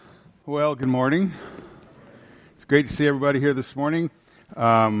Well, good morning. It's great to see everybody here this morning.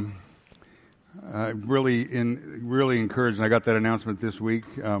 I'm really encouraged, and I got that announcement this week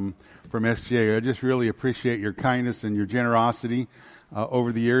from SGA. I just really appreciate your kindness and your generosity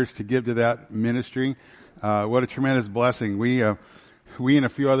over the years to give to that ministry. What a tremendous blessing. We and a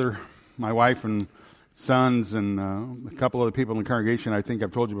few other, my wife and sons and a couple other people in the congregation, I think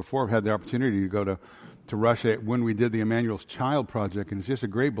I've told you before, have had the opportunity to go to Russia when we did the Emmanuel's Child Project, and it's just a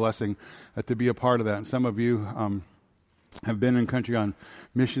great blessing to be a part of that. And some of you have been in country on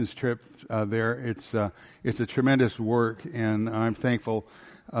missions trip there. It's a tremendous work, and I'm thankful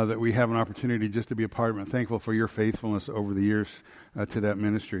that we have an opportunity just to be a part of it. I'm thankful for your faithfulness over the years to that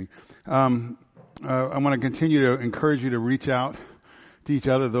ministry. I want to continue to encourage you to reach out to each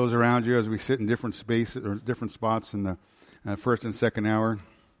other, those around you, as we sit in different spaces or different spots in the first and second hour.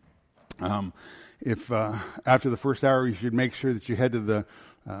 If after the first hour, you should make sure that you head to the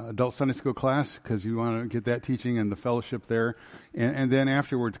adult Sunday school class, because you want to get that teaching and the fellowship there. And then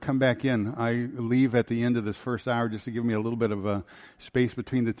afterwards, come back in. I leave at the end of this first hour just to give me a little bit of a space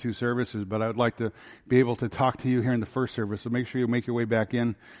between the two services, but I would like to be able to talk to you here in the first service. So make sure you make your way back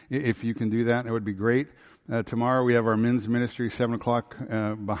in if you can do that. That would be great. Tomorrow we have our men's ministry, 7 o'clock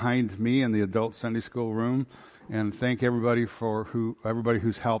behind me in the adult Sunday school room. And thank everybody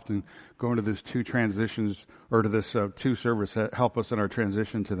who's helped in going to this two transitions, or to this two service, help us in our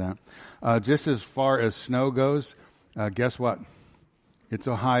transition to that. Just as far as snow goes, guess what? It's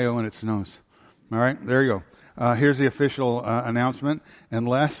Ohio and it snows. All right, there you go. Here's the official announcement.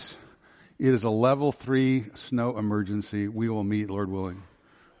 Unless it is a level 3 snow emergency, we will meet, Lord willing.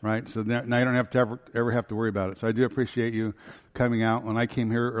 Right, so now you don't have to ever have to worry about it. So I do appreciate you coming out. When I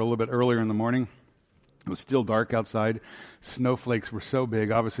came here a little bit earlier in the morning, it was still dark outside. Snowflakes were so big.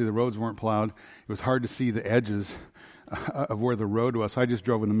 Obviously, the roads weren't plowed. It was hard to see the edges of where the road was. So I just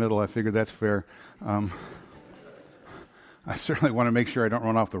drove in the middle. I figured that's fair. I certainly want to make sure I don't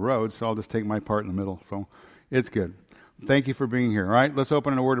run off the road, so I'll just take my part in the middle. So it's good. Thank you for being here. All right, let's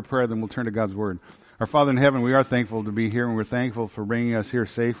open in a word of prayer, then we'll turn to God's Word. Our Father in heaven, we are thankful to be here, and we're thankful for bringing us here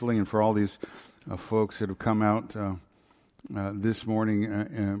safely, and for all these folks that have come out this morning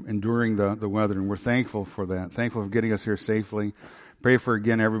enduring the weather, and we're thankful for that. Thankful for getting us here safely. Pray for,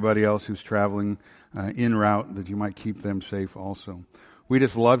 again, everybody else who's traveling en route, that you might keep them safe also. We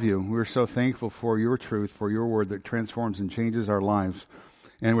just love you. We're so thankful for your truth, for your word that transforms and changes our lives.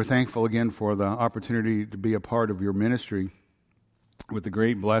 And we're thankful again for the opportunity to be a part of your ministry, with the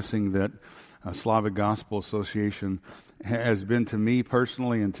great blessing that Slavic Gospel Association has been to me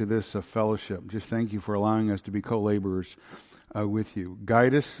personally and to this fellowship. Just thank you for allowing us to be co-laborers with you.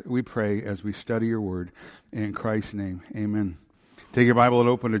 Guide us, we pray, as we study your word. In Christ's name, amen. Take your Bible and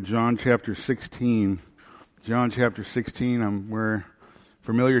open to John chapter 16. John chapter 16, we're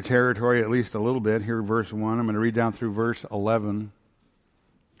familiar territory, at least a little bit. Here, verse 1. I'm going to read down through verse 11.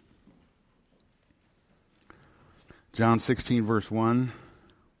 John 16, verse 1.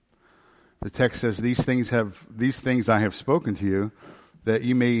 The text says, These things I have spoken to you, that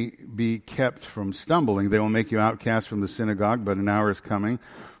you may be kept from stumbling. They will make you outcast from the synagogue, but an hour is coming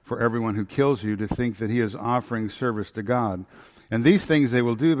for everyone who kills you to think that he is offering service to God. And these things they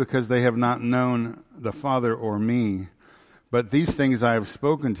will do because they have not known the Father or me. But these things I have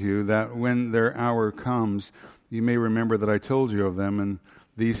spoken to you, that when their hour comes, you may remember that I told you of them. And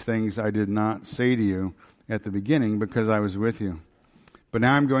these things I did not say to you at the beginning, because I was with you. But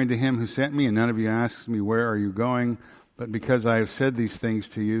now I'm going to him who sent me, and none of you asks me, where are you going? But because I have said these things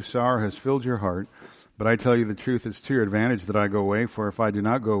to you, sorrow has filled your heart. But I tell you the truth, it's to your advantage that I go away. For if I do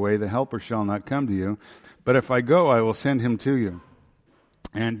not go away, the Helper shall not come to you. But if I go, I will send him to you.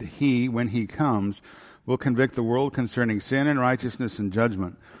 And he, when he comes, will convict the world concerning sin and righteousness and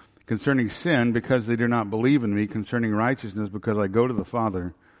judgment. Concerning sin, because they do not believe in me. Concerning righteousness, because I go to the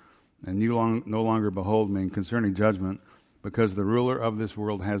Father, and you no longer behold me. And concerning judgment, because the ruler of this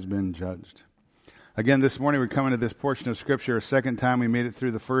world has been judged. Again, this morning we're coming to this portion of Scripture a second time. We made it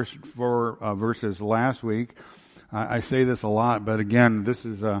through the first 4 verses last week. I say this a lot, but again, this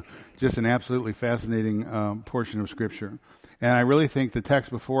is just an absolutely fascinating portion of Scripture. And I really think the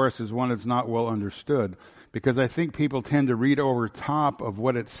text before us is one that's not well understood, because I think people tend to read over top of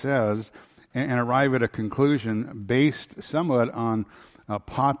what it says and arrive at a conclusion based somewhat on a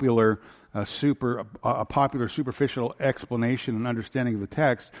popular superficial explanation and understanding of the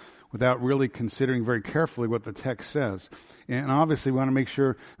text, without really considering very carefully what the text says. And obviously we want to make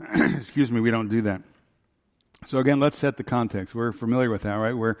sure, we don't do that. So again, let's set the context. We're familiar with that,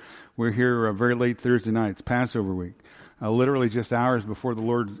 right? We're here very late Thursday night. It's Passover week. Literally just hours before the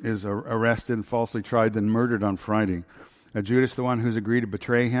Lord is arrested, falsely tried, then murdered on Friday. Judas, the one who's agreed to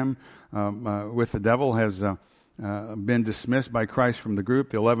betray him with the devil, has been dismissed by Christ from the group.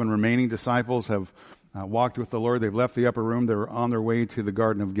 The 11 remaining disciples have walked with the Lord. They've left the upper room. They're on their way to the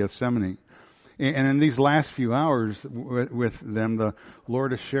Garden of Gethsemane. And in these last few hours with them, the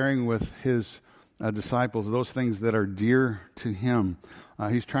Lord is sharing with His disciples those things that are dear to Him.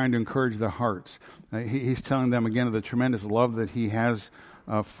 He's trying to encourage their hearts. He's telling them again of the tremendous love that He has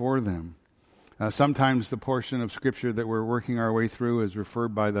for them. Sometimes the portion of Scripture that we're working our way through is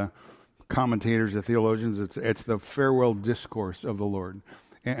referred by the commentators, the theologians. It's the farewell discourse of the Lord.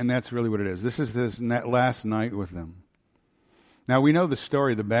 And that's really what it is. This is this last night with them. Now, we know the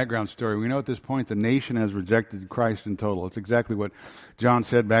story, the background story. We know at this point the nation has rejected Christ in total. It's exactly what John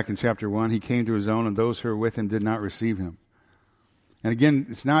said back in chapter 1. He came to His own, and those who were with Him did not receive Him. And again,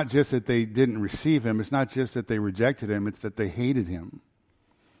 it's not just that they didn't receive Him. It's not just that they rejected Him. It's that they hated Him.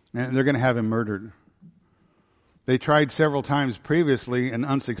 And they're going to have Him murdered. They tried several times previously and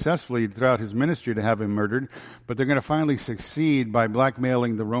unsuccessfully throughout His ministry to have Him murdered, but they're going to finally succeed by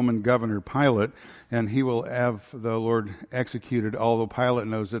blackmailing the Roman governor Pilate, and he will have the Lord executed, although Pilate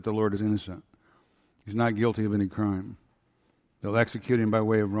knows that the Lord is innocent. He's not guilty of any crime. They'll execute Him by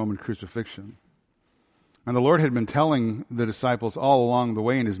way of Roman crucifixion. And the Lord had been telling the disciples all along the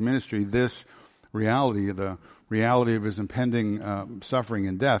way in His ministry this reality, the reality of His impending suffering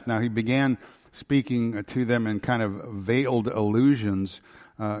and death. Now, He began speaking to them in kind of veiled allusions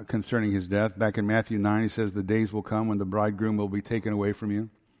concerning His death. Back in Matthew 9, He says, "The days will come when the bridegroom will be taken away from you."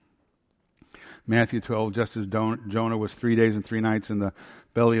 Matthew 12, "Just as Jonah was 3 days and 3 nights in the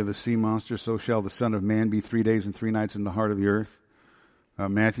belly of the sea monster, so shall the Son of Man be 3 days and 3 nights in the heart of the earth."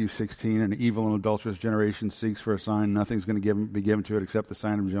 Matthew 16, "An evil and adulterous generation seeks for a sign. Nothing's going to be given to it except the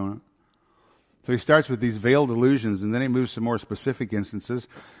sign of Jonah." So He starts with these veiled allusions, and then He moves to more specific instances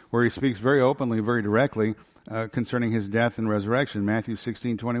where He speaks very openly, very directly concerning His death and resurrection. Matthew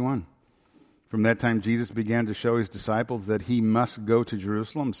 16:21. "From that time Jesus began to show His disciples that He must go to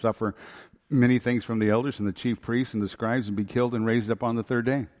Jerusalem, suffer many things from the elders and the chief priests and the scribes, and be killed and raised up on the third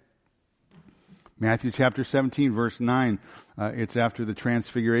day." Matthew chapter 17, verse 9. It's after the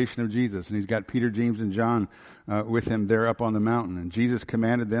transfiguration of Jesus, and He's got Peter, James, and John with Him there up on the mountain. And Jesus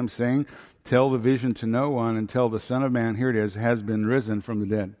commanded them, saying, "Tell the vision to no one until the Son of Man," here it is, "has been risen from the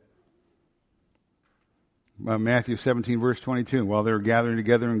dead." Matthew 17, verse 22. "While they were gathering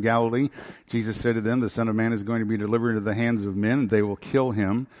together in Galilee, Jesus said to them, 'The Son of Man is going to be delivered into the hands of men. They will kill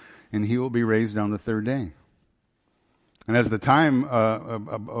Him, and He will be raised on the third day.'" And as the time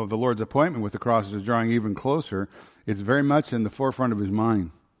of the Lord's appointment with the cross is drawing even closer, it's very much in the forefront of His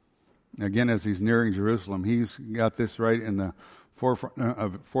mind. Again, as He's nearing Jerusalem, He's got this right in the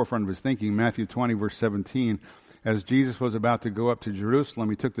forefront of His thinking. Matthew 20, verse 17. "As Jesus was about to go up to Jerusalem,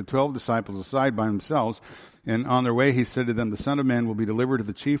 He took the 12 disciples aside by themselves, and on their way He said to them, 'The Son of Man will be delivered to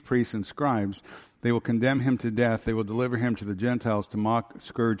the chief priests and scribes. They will condemn Him to death. They will deliver Him to the Gentiles to mock,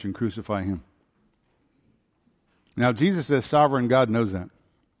 scourge, and crucify Him.'" Now, Jesus as sovereign God knows that.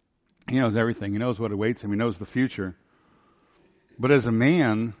 He knows everything. He knows what awaits Him. He knows the future. But as a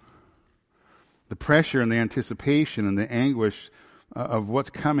man, the pressure and the anticipation and the anguish of what's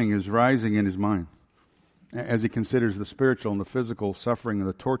coming is rising in His mind as He considers the spiritual and the physical suffering and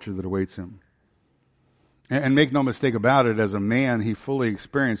the torture that awaits Him. And make no mistake about it, as a man, He fully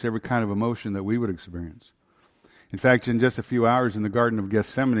experienced every kind of emotion that we would experience. In fact, in just a few hours in the Garden of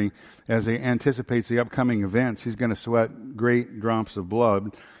Gethsemane, as He anticipates the upcoming events, He's going to sweat great drops of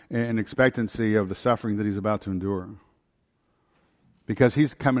blood in expectancy of the suffering that He's about to endure. Because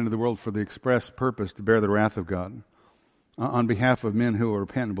He's come into the world for the express purpose to bear the wrath of God on behalf of men who will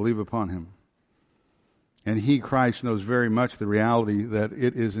repent and believe upon Him. And He, Christ, knows very much the reality that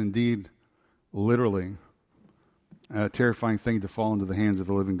it is indeed, literally, a terrifying thing to fall into the hands of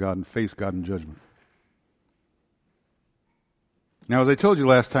the living God and face God in judgment. Now, as I told you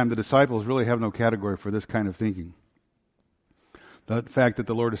last time, the disciples really have no category for this kind of thinking. The fact that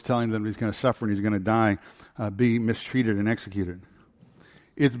the Lord is telling them He's going to suffer and He's going to die, be mistreated and executed.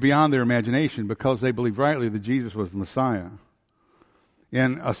 It's beyond their imagination because they believe rightly that Jesus was the Messiah.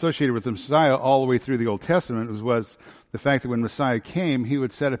 And associated with the Messiah all the way through the Old Testament was the fact that when Messiah came, He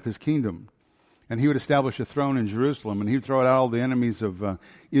would set up His kingdom. And He would establish a throne in Jerusalem, and He would throw out all the enemies of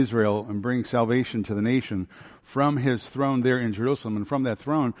Israel and bring salvation to the nation from His throne there in Jerusalem. And from that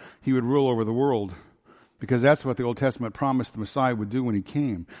throne, He would rule over the world, because that's what the Old Testament promised the Messiah would do when He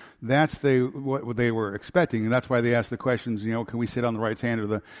came. That's what they were expecting, and that's why they asked the questions, can we sit on the right hand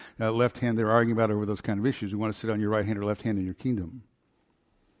or the left hand? They were arguing about over those kind of issues. We want to sit on your right hand or left hand in your kingdom.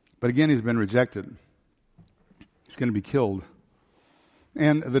 But again, He's been rejected. He's going to be killed.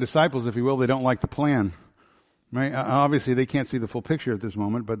 And the disciples, if you will, they don't like the plan. Right? Obviously, they can't see the full picture at this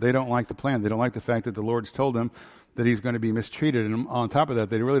moment, but they don't like the plan. They don't like the fact that the Lord's told them that he's going to be mistreated. And on top of that,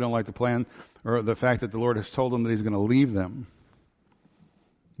 they really don't like the plan or the fact that the Lord has told them that he's going to leave them.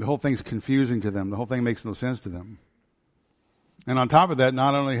 The whole thing's confusing to them. The whole thing makes no sense to them. And on top of that,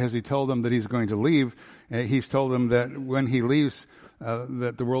 not only has he told them that he's going to leave, he's told them that when he leaves,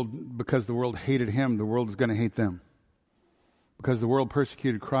 that the world, because the world hated him, the world is going to hate them. Because the world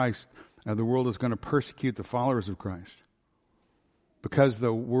persecuted Christ, the world is going to persecute the followers of Christ. Because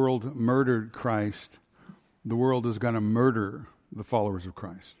the world murdered Christ, the world is going to murder the followers of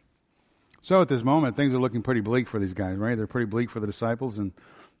Christ. So at this moment, things are looking pretty bleak for these guys, right? They're pretty bleak for the disciples, and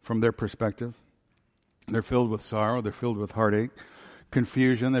from their perspective, they're filled with sorrow, they're filled with heartache,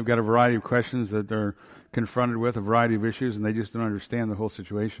 confusion. They've got a variety of questions that they're confronted with, a variety of issues, and they just don't understand the whole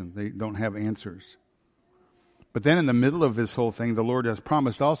situation. They don't have answers. But then in the middle of this whole thing, the Lord has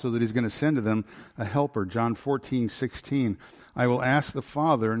promised also that he's going to send to them a helper. John 14:16. I will ask the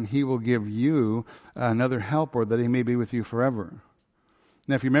Father, and he will give you another helper that he may be with you forever.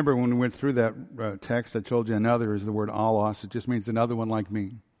 Now, if you remember when we went through that text, I told you another is the word allos. It just means another one like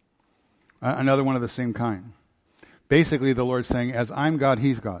me. Another one of the same kind. Basically, the Lord's saying, as I'm God,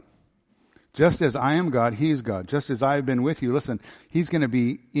 he's God. Just as I am God, he's God. Just as I've been with you, listen, he's going to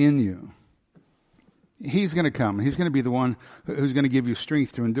be in you. He's going to come. He's going to be the one who's going to give you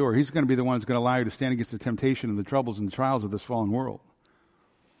strength to endure. He's going to be the one who's going to allow you to stand against the temptation and the troubles and the trials of this fallen world.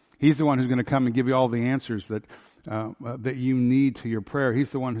 He's the one who's going to come and give you all the answers that you need to your prayer.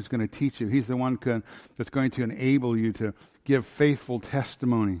 He's the one who's going to teach you. He's the one that's going to enable you to give faithful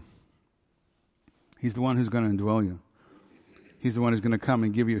testimony. He's the one who's going to indwell you. He's the one who's going to come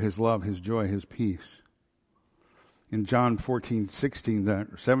and give you his love, his joy, his peace. In John 17,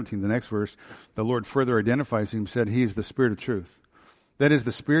 the next verse, the Lord further identifies him, said he is the Spirit of truth. That is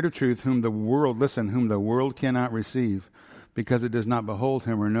the Spirit of truth whom the world cannot receive, because it does not behold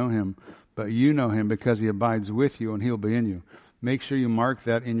him or know him, but you know him because he abides with you and he'll be in you. Make sure you mark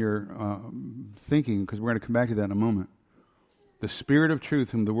that in your thinking, because we're going to come back to that in a moment. The Spirit of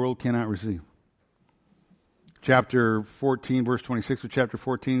truth whom the world cannot receive. Chapter 14, verse 26 of chapter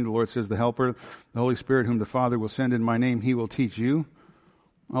 14, the Lord says, the Helper, the Holy Spirit, whom the Father will send in my name, he will teach you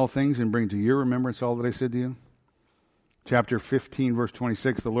all things and bring to your remembrance all that I said to you. Chapter 15, verse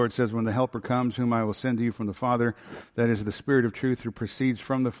 26, the Lord says, when the Helper comes, whom I will send to you from the Father, that is the Spirit of truth who proceeds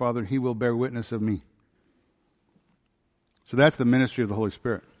from the Father, he will bear witness of me. So that's the ministry of the Holy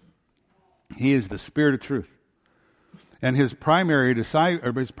Spirit. He is the Spirit of truth. And his primary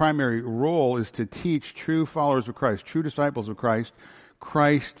role is to teach true followers of Christ, true disciples of Christ,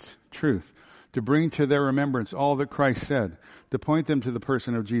 Christ's truth, to bring to their remembrance all that Christ said, to point them to the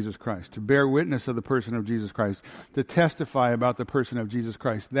person of Jesus Christ, to bear witness of the person of Jesus Christ, to testify about the person of Jesus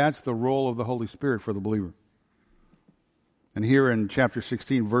Christ. That's the role of the Holy Spirit for the believer. And here in chapter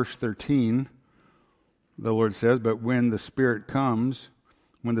 16, verse 13, the Lord says, but when the Spirit comes,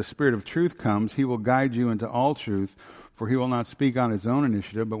 when the Spirit of truth comes, he will guide you into all truth, for he will not speak on his own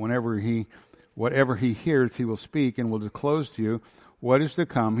initiative, but whatever he hears, he will speak and will disclose to you what is to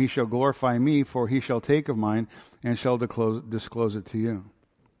come. He shall glorify me, for he shall take of mine and shall disclose it to you.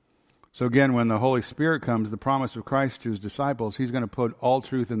 So again, when the Holy Spirit comes, the promise of Christ to his disciples, he's going to put all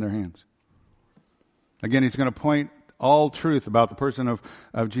truth in their hands. Again, he's going to point all truth about the person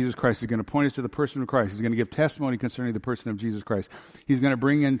of Jesus Christ. He's going to point us to the person of Christ. He's going to give testimony concerning the person of Jesus Christ. He's going to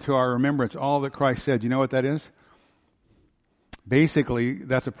bring into our remembrance all that Christ said. You know what that is? Basically,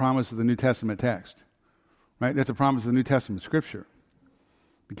 that's a promise of the New Testament text. Right? That's a promise of the New Testament Scripture.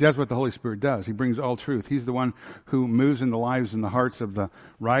 Because that's what the Holy Spirit does. He brings all truth. He's the one who moves in the lives and the hearts of the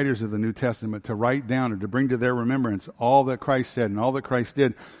writers of the New Testament to write down or to bring to their remembrance all that Christ said and all that Christ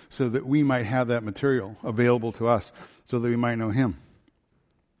did, so that we might have that material available to us, so that we might know him.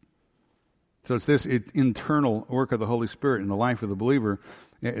 So it's this internal work of the Holy Spirit in the life of the believer.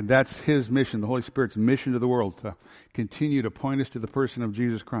 That's his mission, the Holy Spirit's mission to the world, to continue to point us to the person of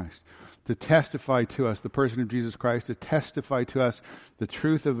Jesus Christ, to testify to us the person of Jesus Christ, to testify to us the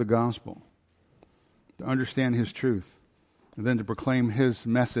truth of the gospel, to understand his truth, and then to proclaim his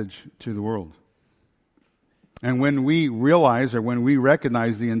message to the world. And when we realize, or when we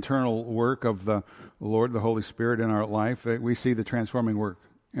recognize the internal work of the Lord, the Holy Spirit in our life, we see the transforming work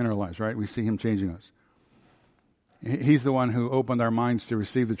in our lives, right? We see him changing us. He's the one who opened our minds to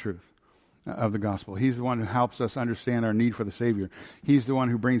receive the truth of the gospel. He's the one who helps us understand our need for the Savior. He's the one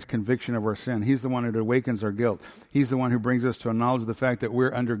who brings conviction of our sin. He's the one who awakens our guilt. He's the one who brings us to a knowledge of the fact that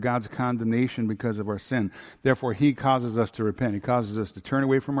we're under God's condemnation because of our sin. Therefore, he causes us to repent. He causes us to turn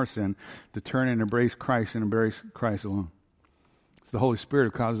away from our sin, to turn and embrace Christ and embrace Christ alone. It's the Holy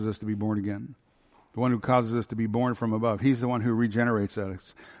Spirit who causes us to be born again. the one who causes us to be born from above. He's the one who regenerates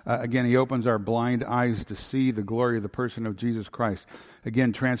us. Again, he opens our blind eyes to see the glory of the person of Jesus Christ.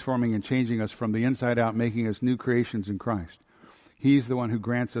 Again, transforming and changing us from the inside out, making us new creations in Christ. He's the one who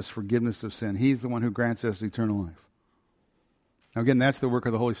grants us forgiveness of sin. He's the one who grants us eternal life. Now again, that's the work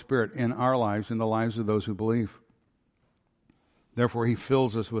of the Holy Spirit in our lives, in the lives of those who believe. Therefore, he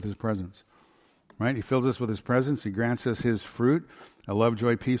fills us with his presence. Right? He fills us with his presence. He grants us his fruit. Love,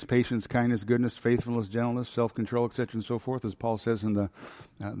 joy, peace, patience, kindness, goodness, faithfulness, gentleness, self-control, etc., and so forth, as Paul says in the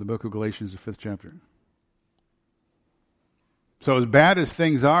book of Galatians, the 5th chapter. So as bad as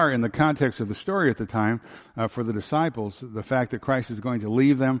things are in the context of the story at the time for the disciples, the fact that Christ is going to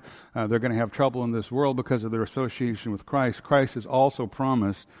leave them, they're going to have trouble in this world because of their association with Christ. Christ has also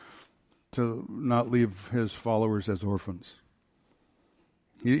promised to not leave his followers as orphans.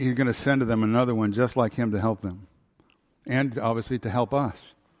 He's going to send to them another one just like him to help them. And obviously to help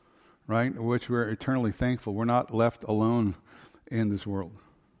us, right? Which we're eternally thankful. We're not left alone in this world.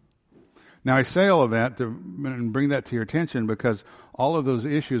 Now I say all of that to bring that to your attention because all of those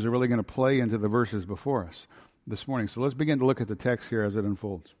issues are really going to play into the verses before us this morning. So let's begin to look at the text here as it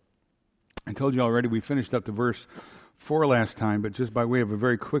unfolds. I told you already we finished up to verse 4 last time, but just by way of a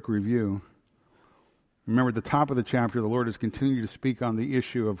very quick review, remember at the top of the chapter, the Lord has continued to speak on the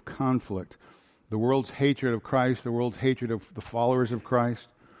issue of conflict. The world's hatred of Christ, the world's hatred of the followers of Christ.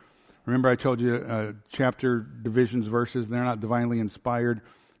 Remember I told you chapter divisions, verses, they're not divinely inspired.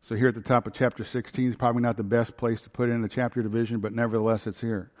 So here at the top of chapter 16 is probably not the best place to put in the chapter division, but nevertheless it's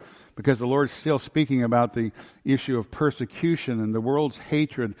here. Because the Lord's still speaking about the issue of persecution and the world's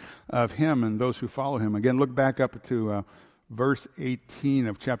hatred of him and those who follow him. Again, look back up to verse 18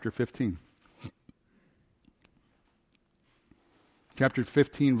 of chapter 15. Chapter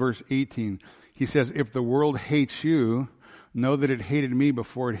 15, verse 18. He says, if the world hates you, know that it hated me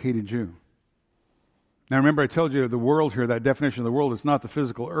before it hated you. Now remember I told you the world here, that definition of the world is not the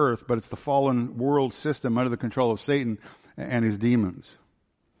physical earth, but it's the fallen world system under the control of Satan and his demons.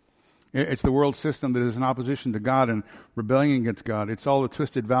 It's the world system that is in opposition to God and rebellion against God. It's all the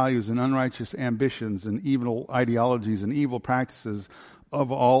twisted values and unrighteous ambitions and evil ideologies and evil practices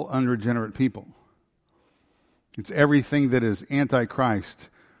of all unregenerate people. It's everything that is anti-Christ,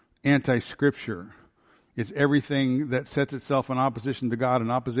 anti-Scripture. It's everything that sets itself in opposition to God,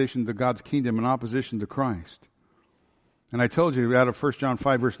 in opposition to God's kingdom, in opposition to Christ. And I told you out of 1 John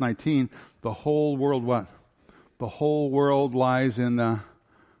 5, verse 19, the whole world what? The whole world lies in the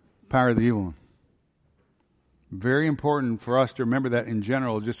power of the evil one. Very important for us to remember that in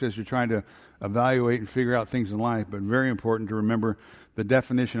general, just as you're trying to evaluate and figure out things in life, but very important to remember the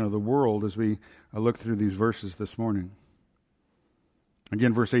definition of the world as we look through these verses this morning.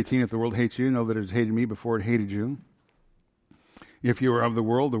 Again, verse 18, if the world hates you, know that it has hated me before it hated you. If you were of the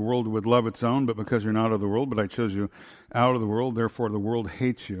world would love its own, but because you're not of the world, but I chose you out of the world, therefore the world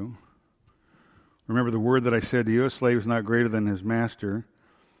hates you. Remember the word that I said to you, a slave is not greater than his master.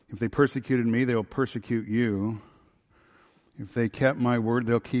 If they persecuted me, they will persecute you. If they kept my word,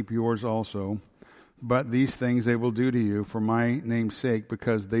 they'll keep yours also. But these things they will do to you for my name's sake,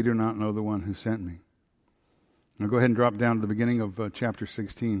 because they do not know the one who sent me. Now go ahead and drop down to the beginning of chapter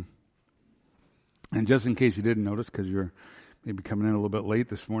 16. And just in case you didn't notice, because you're maybe coming in a little bit late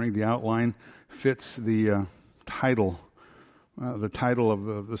this morning, the outline fits the title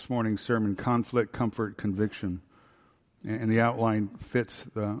of this morning's sermon, Conflict, Comfort, Conviction. And the outline fits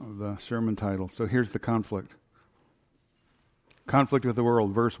the sermon title. So here's the conflict. Conflict with the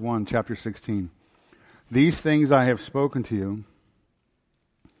world, verse 1, chapter 16. These things I have spoken to you,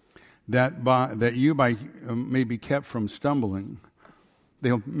 that you may be kept from stumbling.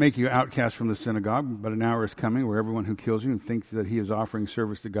 They'll make you outcast from the synagogue, but an hour is coming where everyone who kills you and thinks that he is offering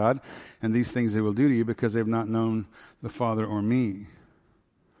service to God, and these things they will do to you because they have not known the Father or me.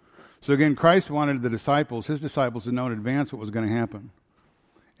 So again, Christ wanted his disciples to know in advance what was going to happen.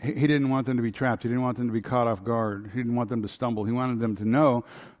 He didn't want them to be trapped. He didn't want them to be caught off guard. He didn't want them to stumble. He wanted them to know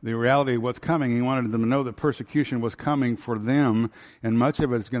the reality of what's coming. He wanted them to know that persecution was coming for them, and much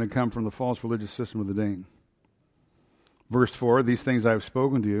of it is going to come from the false religious system of the day. Verse 4, these things I have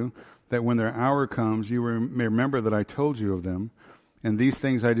spoken to you, that when their hour comes, you may remember that I told you of them, and these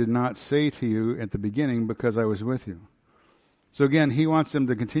things I did not say to you at the beginning because I was with you. So again, he wants them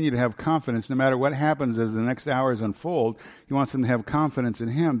to continue to have confidence no matter what happens as the next hours unfold. He wants them to have confidence in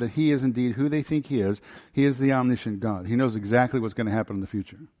him that he is indeed who they think he is. He is the omniscient God. He knows exactly what's going to happen in the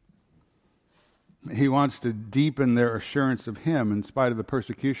future. He wants to deepen their assurance of him in spite of the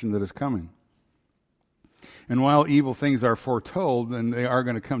persecution that is coming. And while evil things are foretold and they are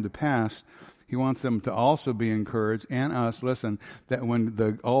going to come to pass, He wants them to also be encouraged, and us, listen, that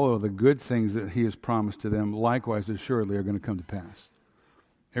when all of the good things that He has promised to them, likewise, assuredly, are going to come to pass.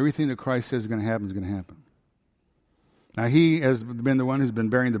 Everything that Christ says is going to happen is going to happen. Now, He has been the one who's been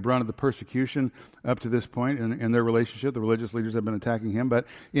bearing the brunt of the persecution up to this point in their relationship. The religious leaders have been attacking Him, but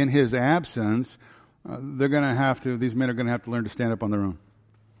in His absence, these men are going to have to learn to stand up on their own.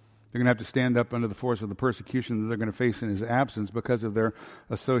 They're going to have to stand up under the force of the persecution that they're going to face in His absence because of their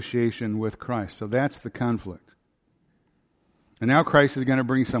association with Christ. So that's the conflict. And now Christ is going to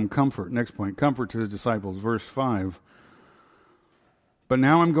bring some comfort. Next point, comfort to His disciples. Verse 5. But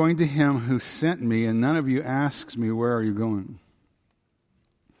now I'm going to Him who sent me, and none of you asks me, where are you going?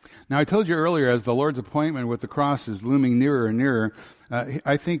 Now, I told you earlier, as the Lord's appointment with the cross is looming nearer and nearer,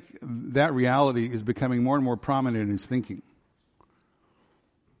 I think that reality is becoming more and more prominent in His thinking.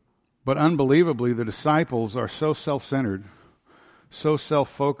 But unbelievably, the disciples are so self-centered, so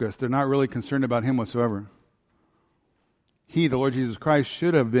self-focused, they're not really concerned about Him whatsoever. He, the Lord Jesus Christ,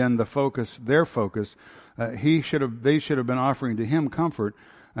 should have been the focus, their focus. They should have been offering to Him comfort,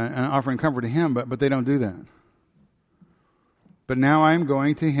 and offering comfort to Him, but they don't do that. But now I'm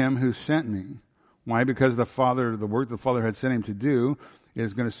going to Him who sent me. Why? Because the work the Father had sent Him to do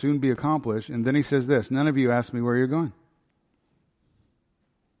is going to soon be accomplished. And then He says this, none of you ask me where you're going.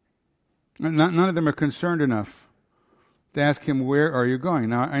 None of them are concerned enough to ask Him, where are you going?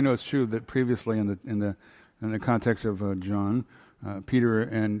 Now, I know it's true that previously in the context of John, Peter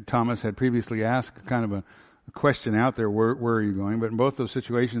and Thomas had previously asked kind of a question out there, where are you going? But in both those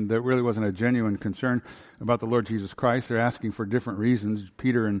situations, there really wasn't a genuine concern about the Lord Jesus Christ. They're asking for different reasons.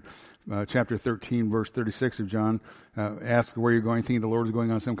 Peter in chapter 13, verse 36 of John, asked where you're going, thinking the Lord is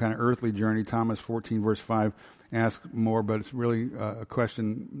going on some kind of earthly journey. Thomas 14, verse 5, asks more, but it's really a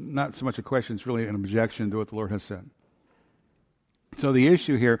question, not so much a question, it's really an objection to what the Lord has said. So the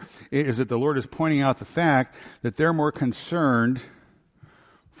issue here is that the Lord is pointing out the fact that they're more concerned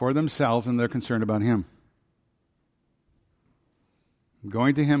for themselves than they're concerned about Him. I'm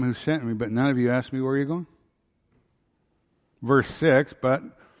going to Him who sent me, but none of you asked me, where are you going? Verse 6, but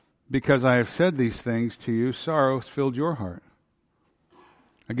because I have said these things to you, sorrow has filled your heart.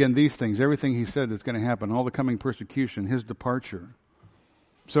 Again, these things, everything He said is going to happen, all the coming persecution, His departure.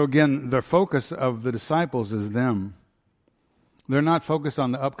 So again, the focus of the disciples is them. They're not focused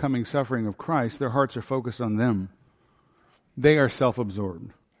on the upcoming suffering of Christ. Their hearts are focused on them. They are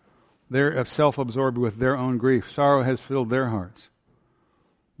self-absorbed. They're self-absorbed with their own grief. Sorrow has filled their hearts.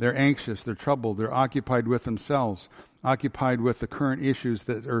 They're anxious, they're troubled, they're occupied with themselves, occupied with the current issues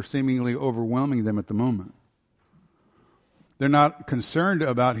that are seemingly overwhelming them at the moment. They're not concerned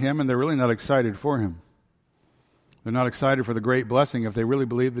about Him, and they're really not excited for Him. They're not excited for the great blessing. If they really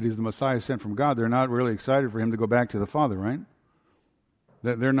believe that He's the Messiah sent from God, they're not really excited for Him to go back to the Father, right?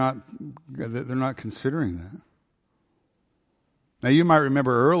 They're not considering that. Now, you might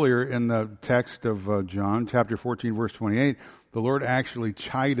remember earlier in the text of John, chapter 14, verse 28, the Lord actually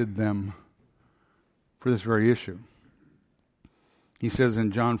chided them for this very issue. He says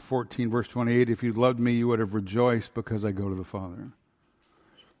in John 14, verse 28, if you'd loved me, you would have rejoiced because I go to the Father.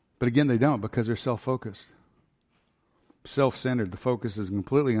 But again, they don't, because they're self-focused, self-centered. The focus is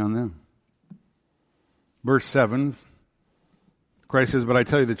completely on them. Verse 7, Christ says, but I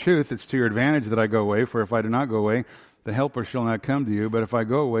tell you the truth, it's to your advantage that I go away, for if I do not go away, the Helper shall not come to you, but if I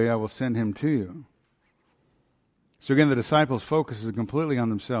go away, I will send Him to you. So again, the disciples' focus is completely on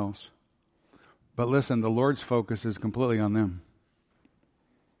themselves. But listen, the Lord's focus is completely on them.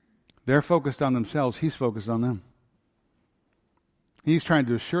 They're focused on themselves. He's focused on them. He's trying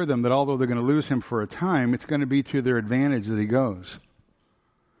to assure them that although they're going to lose Him for a time, it's going to be to their advantage that He goes.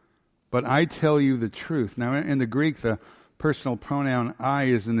 But I tell you the truth. Now, in the Greek, the personal pronoun I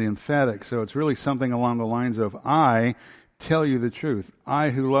is in the emphatic, so it's really something along the lines of, I tell you the truth. I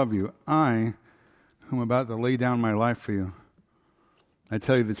who love you. I who am about to lay down my life for you. I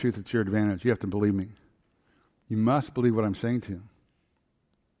tell you the truth, it's your advantage. You have to believe me. You must believe what I'm saying to you.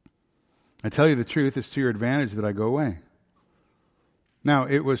 I tell you the truth, it's to your advantage that I go away. Now,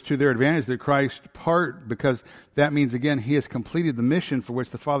 it was to their advantage that Christ depart, because that means, again, He has completed the mission for which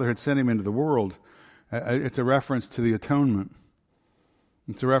the Father had sent Him into the world. It's a reference to the atonement.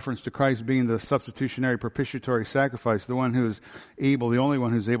 It's a reference to Christ being the substitutionary propitiatory sacrifice, the one who is able, the only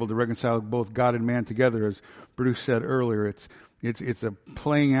one who's able to reconcile both God and man together, as Bruce said earlier. It's a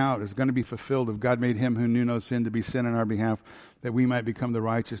playing out. It's going to be fulfilled of God made Him who knew no sin to be sin on our behalf, that we might become the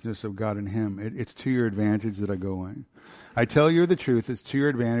righteousness of God in Him. It's to your advantage that I go away. I tell you the truth, it's to your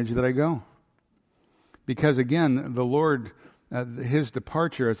advantage that I go. Because again, the Lord his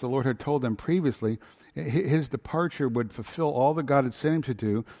departure, as the Lord had told them previously, his departure would fulfill all that God had sent him to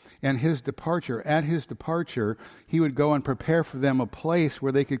do. And at his departure, he would go and prepare for them a place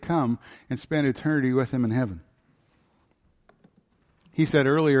where they could come and spend eternity with him in heaven. He said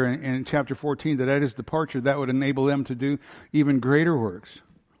earlier in chapter 14 that at his departure, that would enable them to do even greater works.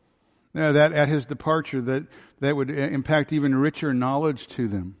 That at his departure, that would impact even richer knowledge to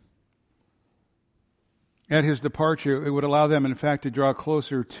them. At his departure, it would allow them, in fact, to draw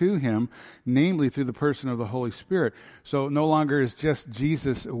closer to him, namely through the person of the Holy Spirit. So no longer is just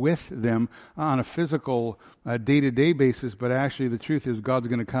Jesus with them on a physical, day-to-day basis, but actually the truth is God's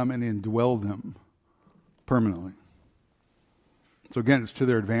going to come and indwell them permanently. So again, it's to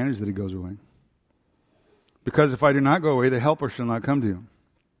their advantage that he goes away. Because if I do not go away, the Helper shall not come to you.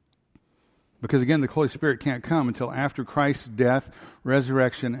 Because again, the Holy Spirit can't come until after Christ's death,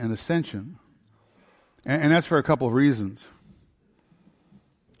 resurrection, and ascension. And that's for a couple of reasons.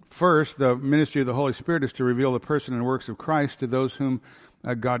 First, the ministry of the Holy Spirit is to reveal the person and works of Christ to those whom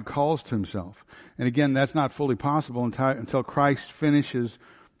God calls to himself. And again, that's not fully possible until Christ finishes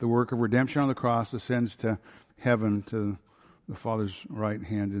the work of redemption on the cross, ascends to heaven, to the Father's right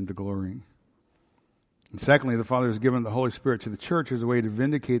hand into glory. And secondly, the Father has given the Holy Spirit to the church as a way to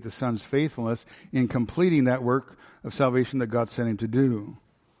vindicate the Son's faithfulness in completing that work of salvation that God sent him to do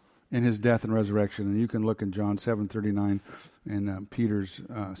in his death and resurrection. And you can look in John 7:39 in Peter's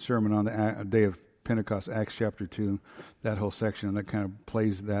sermon on the day of Pentecost, Acts chapter 2, that whole section, and that kind of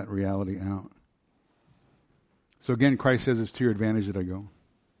plays that reality out. So again, Christ says it's to your advantage that I go.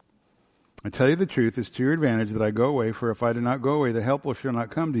 I tell you the truth, it's to your advantage that I go away, for if I do not go away, the Helper shall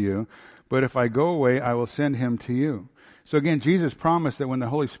not come to you, but if I go away, I will send him to you. So again, Jesus promised that when the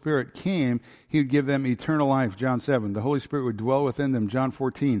Holy Spirit came, he would give them eternal life, John 7. The Holy Spirit would dwell within them, John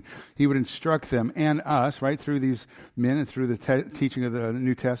 14. He would instruct them and us, right, through these men and through the teaching of the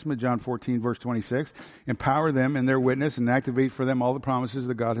New Testament, John 14, verse 26, empower them in their witness and activate for them all the promises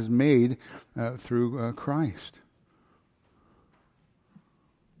that God has made through Christ.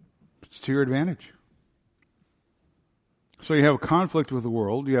 It's to your advantage. So you have a conflict with the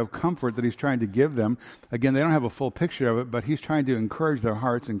world. You have comfort that he's trying to give them. Again, they don't have a full picture of it, but he's trying to encourage their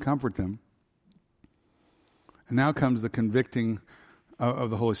hearts and comfort them. And now comes the convicting of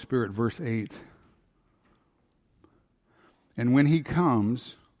the Holy Spirit, verse 8. And when he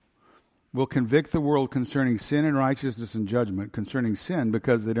comes, will convict the world concerning sin and righteousness and judgment. Concerning sin,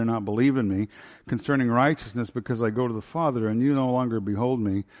 because they do not believe in me. Concerning righteousness, because I go to the Father, and you no longer behold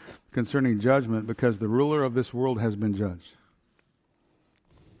me. Concerning judgment, because the ruler of this world has been judged.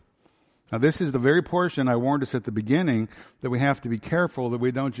 Now this is the very portion I warned us at the beginning that we have to be careful that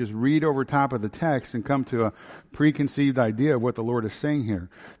we don't just read over top of the text and come to a preconceived idea of what the Lord is saying here.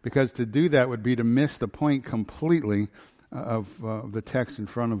 Because to do that would be to miss the point completely of the text in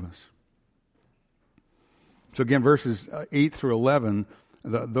front of us. So again, verses 8 through 11,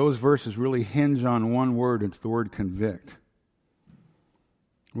 those verses really hinge on one word. It's the word convict.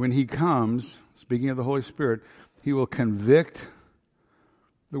 When he comes, speaking of the Holy Spirit, he will convict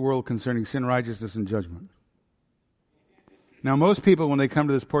the world concerning sin, righteousness, and judgment. Now, most people, when they come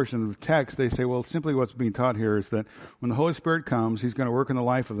to this portion of the text, they say, well, simply what's being taught here is that when the Holy Spirit comes, he's going to work in the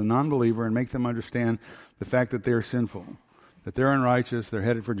life of the non-believer and make them understand the fact that they're sinful, that they're unrighteous, they're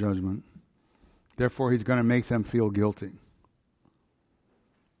headed for judgment. Therefore, he's going to make them feel guilty.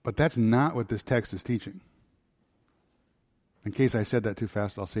 But that's not what this text is teaching. In case I said that too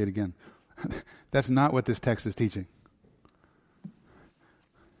fast, I'll say it again. That's not what this text is teaching.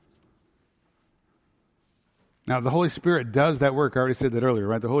 Now, the Holy Spirit does that work. I already said that earlier,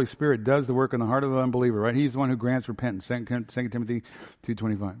 right? The Holy Spirit does the work in the heart of the unbeliever, right? He's the one who grants repentance, 2 Timothy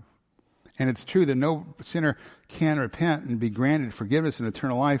 2:25. And it's true that no sinner can repent and be granted forgiveness and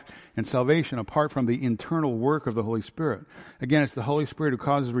eternal life and salvation apart from the internal work of the Holy Spirit. Again, it's the Holy Spirit who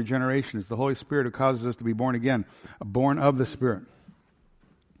causes regeneration. It's the Holy Spirit who causes us to be born again, born of the Spirit.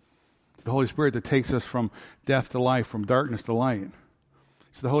 It's the Holy Spirit that takes us from death to life, from darkness to light.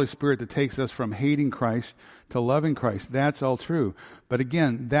 It's the Holy Spirit that takes us from hating Christ to loving Christ. That's all true. But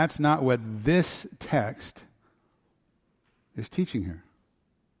again, that's not what this text is teaching here.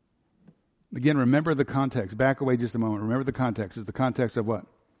 Again, remember the context. Back away just a moment. Remember the context. It's the context of what?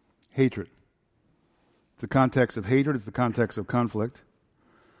 Hatred. It's the context of hatred. It's the context of conflict.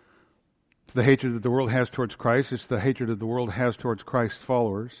 It's the hatred that the world has towards Christ. It's the hatred that the world has towards Christ's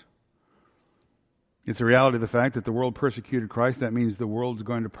followers. It's the reality of the fact that the world persecuted Christ. That means the world's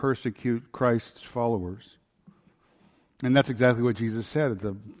going to persecute Christ's followers. And that's exactly what Jesus said at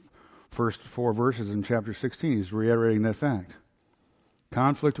the first 4 verses in chapter 16. He's reiterating that fact.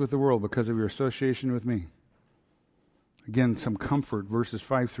 Conflict with the world because of your association with me. Again, some comfort, verses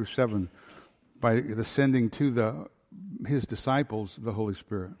 5 through 7, by the sending to his disciples the Holy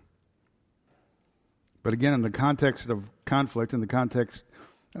Spirit. But again, in the context of conflict, in the context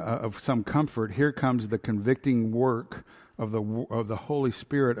of some comfort, here comes the convicting work of the Holy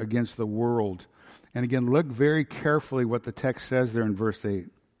Spirit against the world. And again, look very carefully what the text says there in verse 8.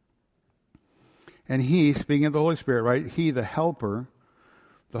 And he, speaking of the Holy Spirit, right? He, the helper,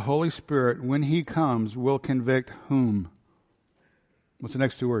 the Holy Spirit, when he comes, will convict whom? What's the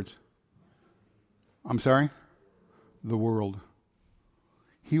next two words? I'm sorry? The world.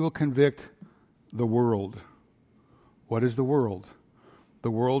 He will convict the world. What is the world?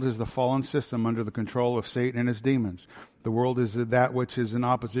 The world is the fallen system under the control of Satan and his demons. The world is that which is in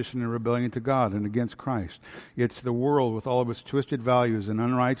opposition and rebellion to God and against Christ. It's the world with all of its twisted values and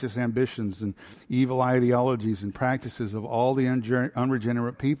unrighteous ambitions and evil ideologies and practices of all the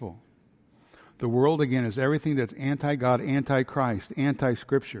unregenerate people. The world, again, is everything that's anti-God, anti-Christ,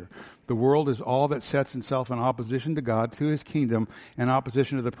 anti-Scripture. The world is all that sets itself in opposition to God, to His kingdom, and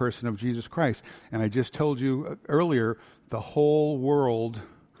opposition to the person of Jesus Christ. And I just told you earlier, the whole world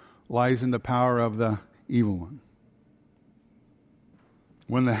lies in the power of the evil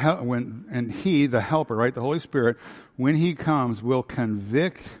one. And He, the helper, right, the Holy Spirit, when He comes, will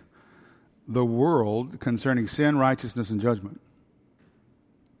convict the world concerning sin, righteousness, and judgment.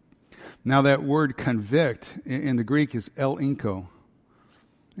 Now that word convict in the Greek is elinko.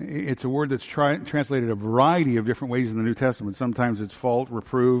 It's a word that's translated a variety of different ways in the New Testament. Sometimes it's fault,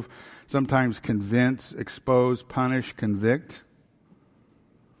 reprove, sometimes convince, expose, punish, convict.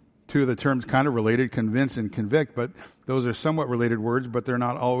 Two of the terms kind of related, convince and convict, but those are somewhat related words, but they're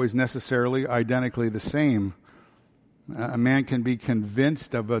not always necessarily identically the same. A man can be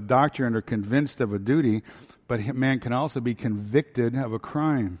convinced of a doctrine or convinced of a duty, but a man can also be convicted of a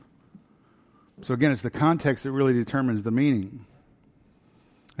crime. So again, it's the context that really determines the meaning.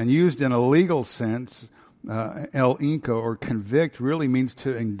 And used in a legal sense, elinko, or convict, really means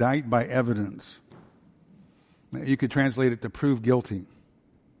to indict by evidence. You could translate it to prove guilty.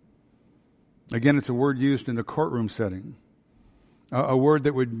 Again, it's a word used in a courtroom setting. A word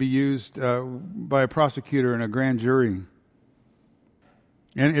that would be used by a prosecutor in a grand jury.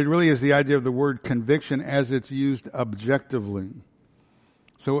 And it really is the idea of the word conviction as it's used objectively.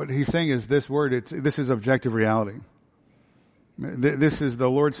 So what he's saying is this is objective reality. This is the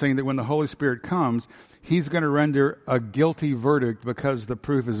Lord saying that when the Holy Spirit comes, He's going to render a guilty verdict because the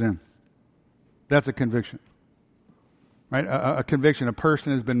proof is in. That's a conviction. Right? A conviction. A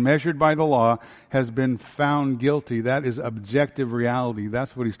person has been measured by the law, has been found guilty. That is objective reality.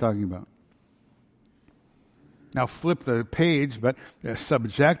 That's what he's talking about. Now flip the page, but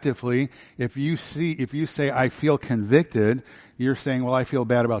subjectively, if you say, I feel convicted, you're saying, well, I feel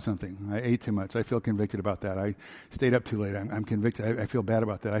bad about something. I ate too much. I feel convicted about that. I stayed up too late. I'm convicted. I feel bad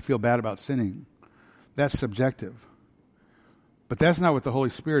about that. I feel bad about sinning. That's subjective. But that's not what the Holy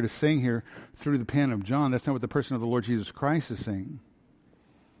Spirit is saying here through the pen of John. That's not what the person of the Lord Jesus Christ is saying.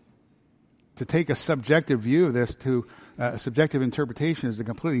 To take a subjective view of this to a subjective interpretation is to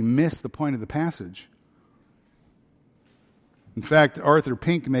completely miss the point of the passage. In fact, Arthur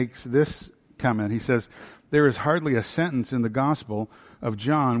Pink makes this comment. He says, there is hardly a sentence in the Gospel of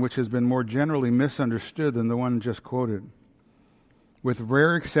John which has been more generally misunderstood than the one just quoted. With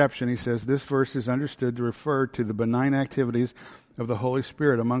rare exception, he says, this verse is understood to refer to the benign activities of the Holy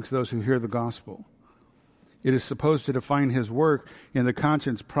Spirit amongst those who hear the gospel. It is supposed to define His work in the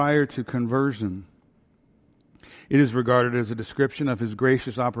conscience prior to conversion. It is regarded as a description of His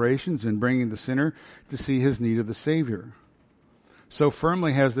gracious operations in bringing the sinner to see his need of the Savior. So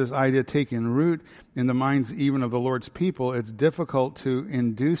firmly has this idea taken root in the minds even of the Lord's people, it's difficult to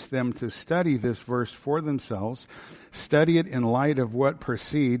induce them to study this verse for themselves, study it in light of what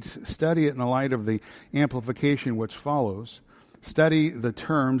precedes, study it in the light of the amplification which follows, study the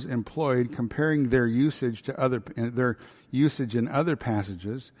terms employed, comparing their usage in other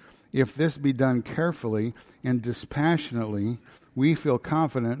passages. If this be done carefully and dispassionately, we feel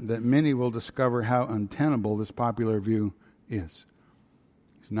confident that many will discover how untenable this popular view is.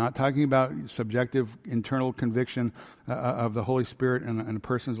 He's not talking about subjective internal conviction of the Holy Spirit in a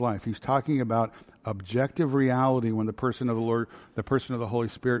person's life. He's talking about objective reality when the person of the Lord, the person of the Holy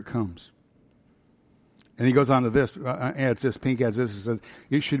Spirit comes. And he goes on to this, Pink adds this, he says,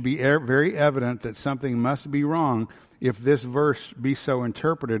 it should be very evident that something must be wrong if this verse be so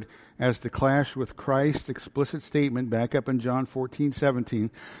interpreted as to clash with Christ's explicit statement back up in John 14:17.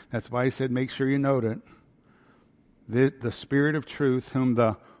 That's why he said, make sure you note it. The Spirit of truth whom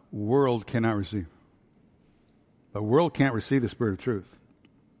the world cannot receive. The world can't receive the Spirit of truth.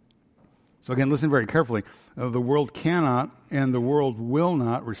 So again, listen very carefully. The world cannot and the world will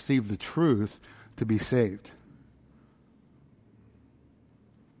not receive the truth to be saved.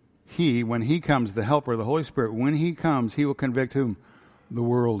 He, when he comes, the Helper, the Holy Spirit, when he comes, he will convict whom? The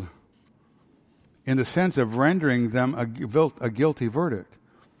world. In the sense of rendering them a guilty verdict,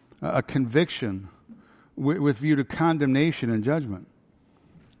 a conviction with view to condemnation and judgment.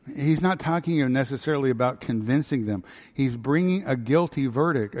 He's not talking necessarily about convincing them. He's bringing a guilty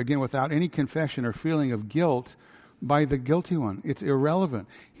verdict, again, without any confession or feeling of guilt by the guilty one. It's irrelevant.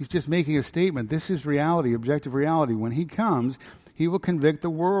 He's just making a statement. This is reality, objective reality. When he comes, he will convict the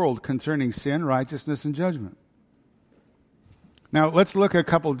world concerning sin, righteousness, and judgment. Now, let's look at a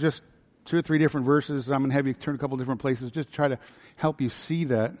couple, just 2 or 3 different verses. I'm going to have you turn a couple different places just to try to help you see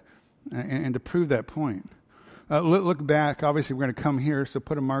that and to prove that point. Look back. Obviously, we're going to come here, so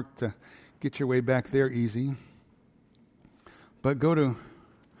put a mark to get your way back there easy. But go to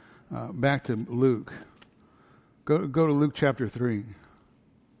back to Luke. Go to Luke chapter 3.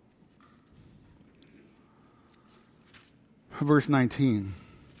 Verse 19.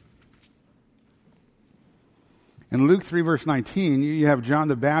 In Luke 3, verse 19, you have John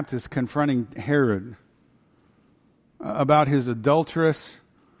the Baptist confronting Herod about his adulterous,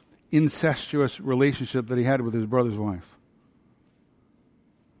 incestuous relationship that he had with his brother's wife.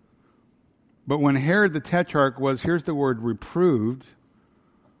 But when Herod the Tetrarch was, here's the word, reproved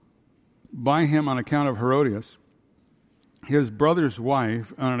by him on account of Herodias, his brother's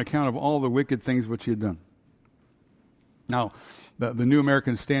wife, on account of all the wicked things which he had done. Now, the New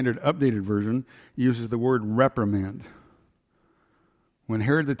American Standard Updated Version uses the word reprimand. When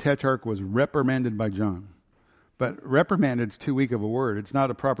Herod the Tetrarch was reprimanded by John. But reprimanded is too weak of a word. It's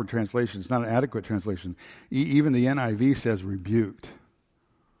not a proper translation. It's not an adequate translation. Even the NIV says rebuked.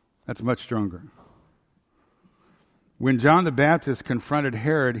 That's much stronger. When John the Baptist confronted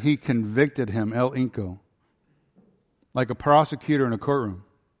Herod, he convicted him, el inco, like a prosecutor in a courtroom.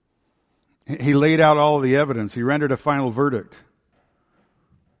 He laid out all of the evidence. He rendered a final verdict.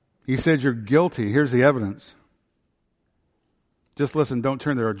 He said, you're guilty. Here's the evidence. Just listen, don't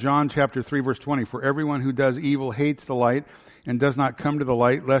turn there. John chapter 3, verse 20. For everyone who does evil hates the light and does not come to the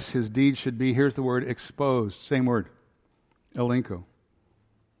light, lest his deeds should be, here's the word, exposed. Same word, elenko.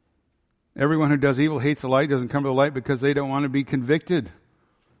 Everyone who does evil hates the light, doesn't come to the light because they don't want to be convicted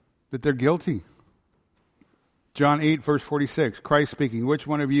that they're guilty. John 8, verse 46, Christ speaking, which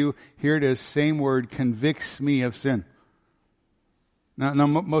one of you, here it is, same word, convicts me of sin? Now,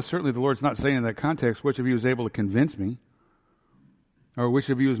 most certainly the Lord's not saying in that context, which of you is able to convince me? Or which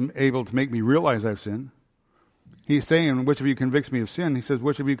of you is able to make me realize I've sinned? He's saying, which of you convicts me of sin? He says,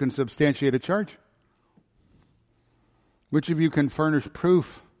 which of you can substantiate a charge? Which of you can furnish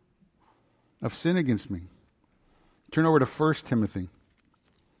proof of sin against me? Turn over to 1 Timothy.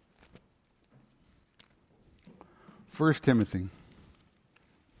 1 Timothy.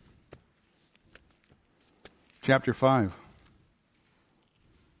 Chapter 5.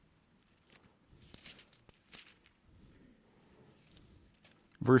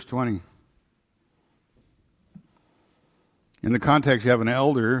 Verse 20. In the context, you have an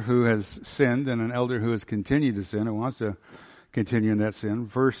elder who has sinned and an elder who has continued to sin and wants to continue in that sin.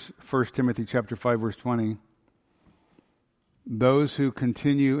 1 Timothy chapter 5, verse 20. Those who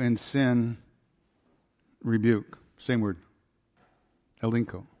continue in sin rebuke. Same word.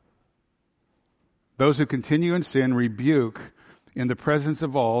 Elinko. Those who continue in sin rebuke in the presence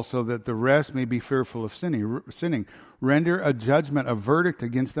of all, so that the rest may be fearful of sinning. Render a judgment, a verdict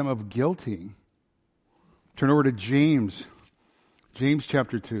against them of guilty. Turn over to James. James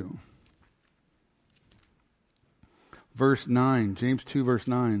chapter 2. Verse 9. James 2, verse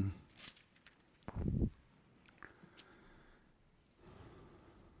 9.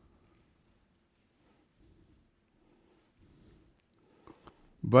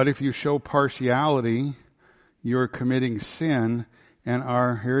 But if you show partiality, you are committing sin and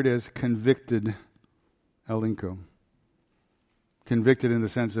are, here it is, convicted, elinko. Convicted in the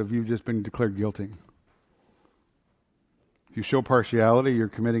sense of you've just been declared guilty. If you show partiality, you're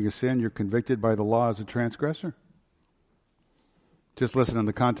committing a sin, you're convicted by the law as a transgressor. Just listen in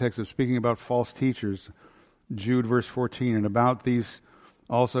the context of speaking about false teachers. Jude verse 14, and about these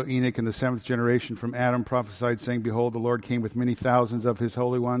also Enoch in the 7th generation from Adam prophesied, saying, behold, the Lord came with many thousands of his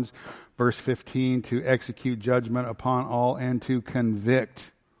holy ones. Verse 15, to execute judgment upon all and to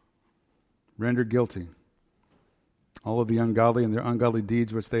convict, render guilty, all of the ungodly and their ungodly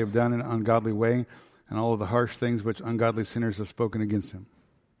deeds which they have done in an ungodly way, and all of the harsh things which ungodly sinners have spoken against him.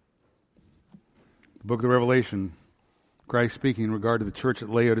 The book of the Revelation, Christ speaking in regard to the church at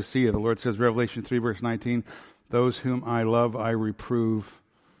Laodicea. The Lord says, Revelation 3, verse 19, those whom I love I reprove,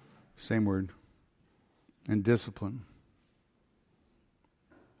 same word, and discipline.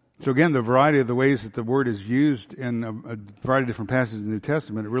 So again, the variety of the ways that the word is used in a variety of different passages in the New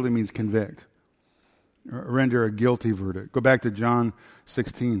Testament, it really means convict, or render a guilty verdict. Go back to John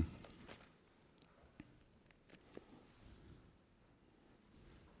 16.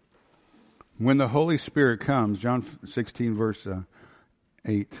 When the Holy Spirit comes, John 16 verse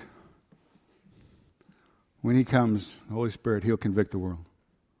 8. When He comes, the Holy Spirit, He'll convict the world.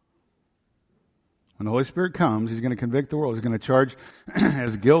 When the Holy Spirit comes, He's going to convict the world. He's going to charge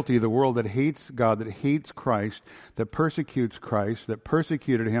as guilty the world that hates God, that hates Christ, that persecutes Christ, that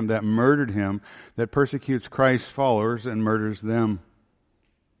persecuted Him, that murdered Him, that persecutes Christ's followers and murders them.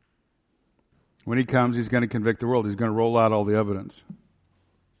 When He comes, He's going to convict the world. He's going to roll out all the evidence.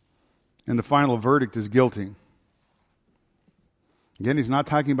 And the final verdict is guilty. Again, He's not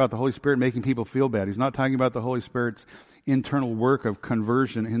talking about the Holy Spirit making people feel bad. He's not talking about the Holy Spirit's internal work of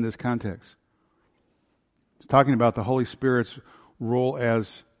conversion in this context. He's talking about the Holy Spirit's role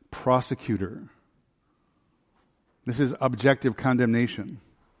as prosecutor. This is objective condemnation.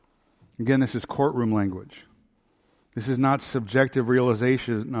 Again, this is courtroom language. This is not subjective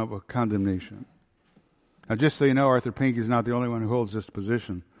realization of a condemnation. Now, just so you know, Arthur Pink is not the only one who holds this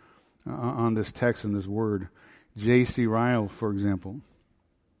position on this text and this word. J.C. Ryle, for example,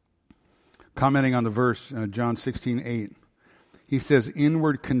 commenting on the verse, John 16:8, he says,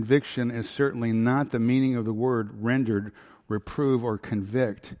 inward conviction is certainly not the meaning of the word rendered, reprove, or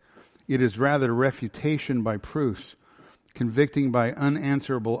convict. It is rather refutation by proofs, convicting by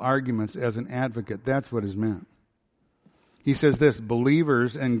unanswerable arguments as an advocate. That's what is meant. He says this,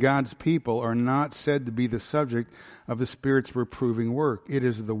 believers and God's people are not said to be the subject of the Spirit's reproving work. It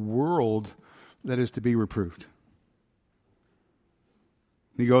is the world that is to be reproved.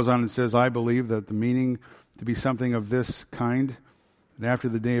 He goes on and says, I believe that the meaning to be something of this kind, that after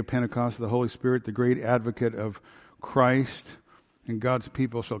the day of Pentecost, the Holy Spirit, the great advocate of Christ and God's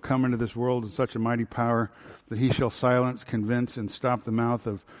people, shall come into this world in such a mighty power that He shall silence, convince, and stop the mouth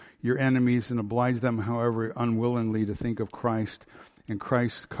of your enemies and oblige them, however unwillingly, to think of Christ and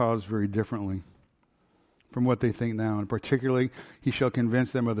Christ's cause very differently from what they think now. And particularly, He shall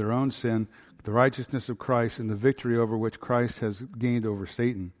convince them of their own sin, the righteousness of Christ, and the victory over which Christ has gained over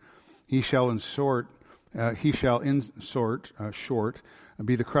Satan. He shall in short, be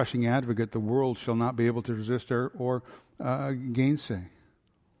the crushing advocate the world shall not be able to resist or gainsay.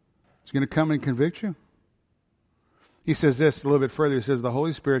 He's going to come and convict you. He says this a little bit further. He says, the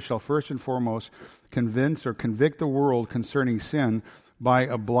Holy Spirit shall first and foremost convince or convict the world concerning sin by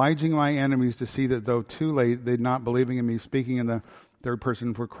obliging my enemies to see that though too late, they're not believing in me, speaking in the third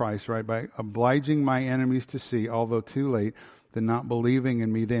person for Christ, right? By obliging my enemies to see, although too late, that not believing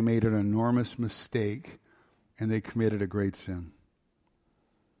in me, they made an enormous mistake and they committed a great sin.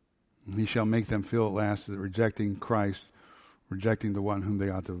 And He shall make them feel at last that rejecting Christ, rejecting the one whom they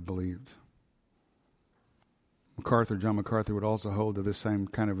ought to have believed. John MacArthur would also hold to this same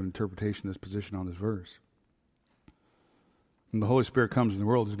kind of an interpretation, this position on this verse. When the Holy Spirit comes in the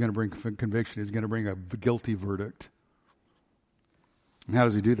world, He's going to bring conviction. He's going to bring a guilty verdict. And how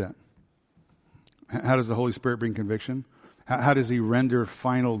does He do that? How does the Holy Spirit bring conviction? How does He render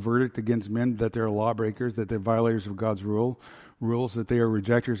final verdict against men that they're lawbreakers, that they're violators of God's rules, that they are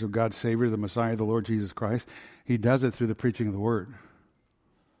rejectors of God's Savior, the Messiah, the Lord Jesus Christ? He does it through the preaching of the Word.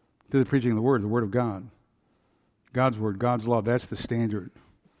 Through the preaching of the Word of God. God's Word, God's law, that's the standard.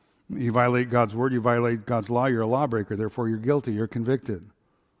 You violate God's Word, you violate God's law, you're a lawbreaker. Therefore, you're guilty, you're convicted.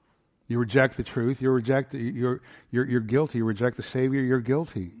 You reject the truth, you're guilty. You reject the Savior, you're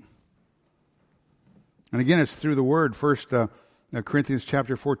guilty. And again, it's through the Word. First, Corinthians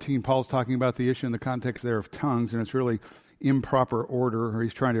chapter 14, Paul's talking about the issue in the context there of tongues, and it's really improper order, or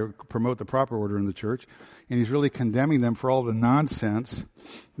he's trying to promote the proper order in the church, and he's really condemning them for all the nonsense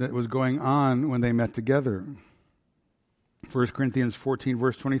that was going on when they met together. 1 Corinthians 14,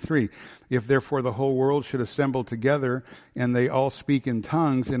 verse 23. If therefore the whole world should assemble together and they all speak in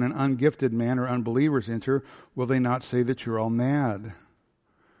tongues and an ungifted man or unbelievers enter, will they not say that you're all mad?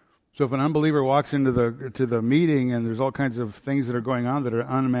 So if an unbeliever walks into the meeting and there's all kinds of things that are going on that are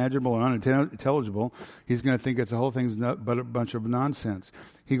unimaginable and unintelligible, he's going to think it's the whole thing's but a bunch of nonsense.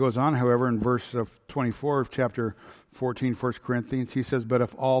 He goes on, however, in verse 24 of chapter 14, 1 Corinthians, he says, but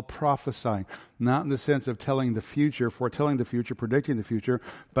if all prophesy, not in the sense of telling the future, foretelling the future, predicting the future,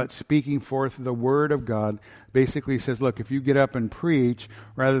 but speaking forth the word of God, basically says, look, if you get up and preach,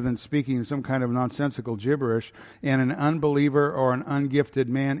 rather than speaking some kind of nonsensical gibberish, and an unbeliever or an ungifted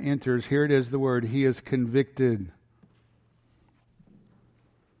man enters, here it is the word, he is convicted.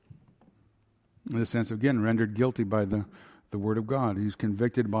 In the sense of, again, rendered guilty by the The Word of God. He's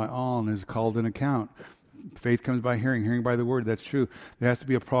convicted by all and is called an account. Faith comes by hearing, hearing by the Word. That's true. There has to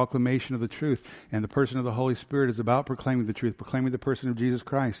be a proclamation of the truth. And the person of the Holy Spirit is about proclaiming the truth, proclaiming the person of Jesus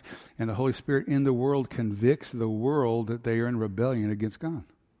Christ. And the Holy Spirit in the world convicts the world that they are in rebellion against God.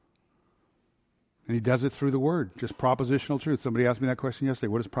 And He does it through the Word, just propositional truth. Somebody asked me that question yesterday.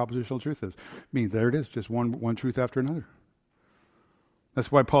 What does propositional truth is? I mean, there it is, just one truth after another.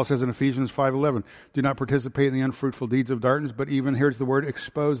 That's why Paul says in Ephesians 5:11, do not participate in the unfruitful deeds of darkness, but even, here's the word,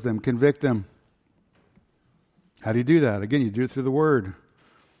 expose them, convict them. How do you do that? Again, you do it through the Word.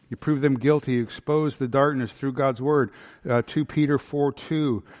 You prove them guilty. You expose the darkness through God's Word. 2 Peter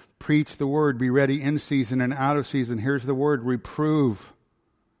 4:2, preach the Word, be ready in season and out of season. Here's the word, reprove,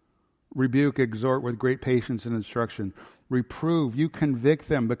 rebuke, exhort with great patience and instruction. Reprove, you convict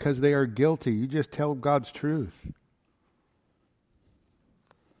them because they are guilty. You just tell God's truth.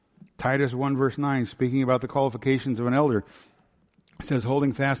 Titus 1 verse 9, speaking about the qualifications of an elder, says,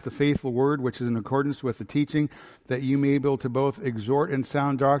 holding fast the faithful word, which is in accordance with the teaching, that you may be able to both exhort in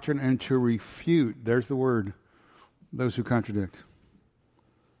sound doctrine and to refute, there's the word, those who contradict.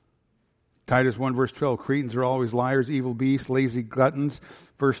 Titus 1 verse 12, Cretans are always liars, evil beasts, lazy gluttons.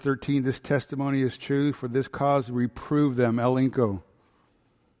 Verse 13, this testimony is true. For this cause reprove them, elinko.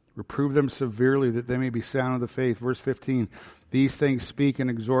 Reprove them severely that they may be sound of the faith. Verse 15, these things speak and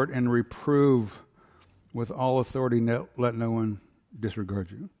exhort and reprove with all authority. Let no one disregard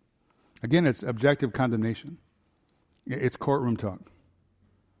you. Again, it's objective condemnation. It's courtroom talk.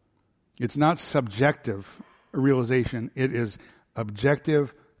 It's not subjective realization. It is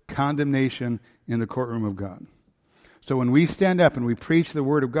objective condemnation in the courtroom of God. So when we stand up and we preach the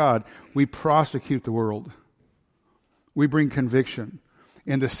Word of God, we prosecute the world. We bring conviction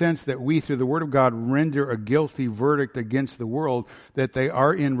in the sense that we, through the Word of God, render a guilty verdict against the world that they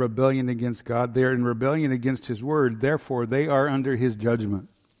are in rebellion against God. They are in rebellion against His Word. Therefore, they are under His judgment.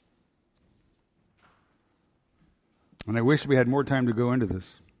 And I wish we had more time to go into this.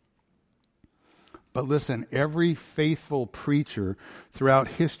 But listen, every faithful preacher throughout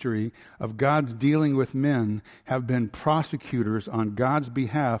history of God's dealing with men have been prosecutors on God's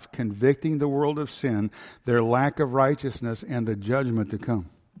behalf, convicting the world of sin, their lack of righteousness, and the judgment to come.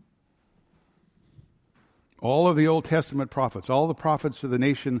 All of the Old Testament prophets, all the prophets of the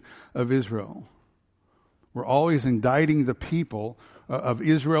nation of Israel, were always indicting the people of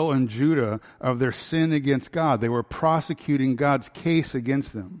Israel and Judah of their sin against God. They were prosecuting God's case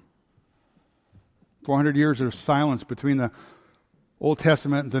against them. 400 years of silence between the Old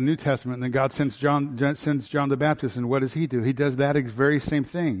Testament and the New Testament, and then God sends John the Baptist, and what does He do? He does that very same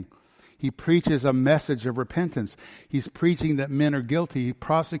thing. He preaches a message of repentance. He's preaching that men are guilty. He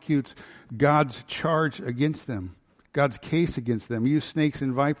prosecutes God's charge against them, God's case against them. You snakes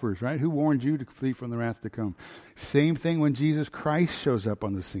and vipers, right? Who warned you to flee from the wrath to come? Same thing when Jesus Christ shows up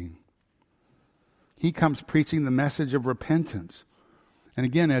on the scene. He comes preaching the message of repentance. And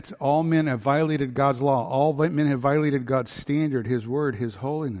again, it's all men have violated God's law. All men have violated God's standard, His Word, His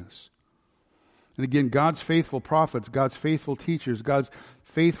holiness. And again, God's faithful prophets, God's faithful teachers, God's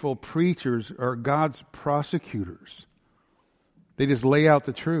faithful preachers are God's prosecutors. They just lay out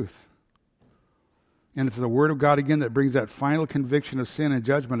the truth. And it's the Word of God, again, that brings that final conviction of sin and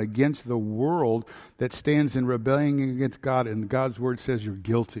judgment against the world that stands in rebellion against God. And God's Word says you're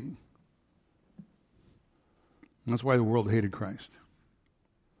guilty. And that's why the world hated Christ.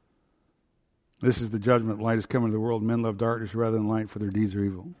 This is the judgment. Light has come into the world. Men love darkness rather than light, for their deeds are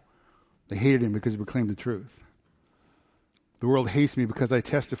evil. They hated Him because He proclaimed the truth. The world hates Me because I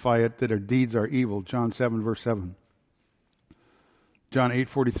testify it that their deeds are evil. John 7, verse 7. John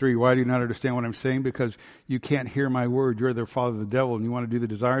 8:43. Why do you not understand what I'm saying? Because you can't hear My word. You're the father of the devil, and you want to do the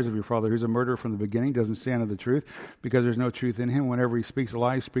desires of your father, who's a murderer from the beginning, doesn't stand in the truth, because there's no truth in him. Whenever he speaks a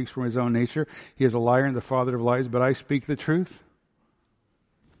lie, he speaks from his own nature. He is a liar and the father of lies, but I speak the truth.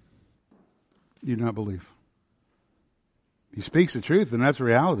 You do not believe. He speaks the truth, and that's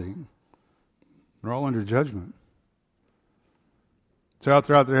reality. We're all under judgment. So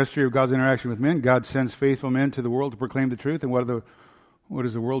throughout the history of God's interaction with men, God sends faithful men to the world to proclaim the truth. And what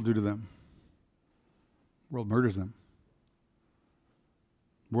does the world do to them? The world murders them.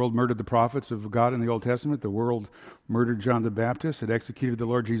 The world murdered the prophets of God in the Old Testament. The world murdered John the Baptist. It executed the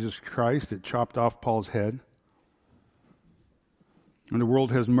Lord Jesus Christ. It chopped off Paul's head. And the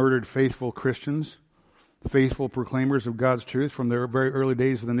world has murdered faithful Christians, faithful proclaimers of God's truth from the very early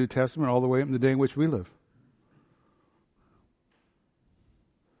days of the New Testament all the way up to the day in which we live.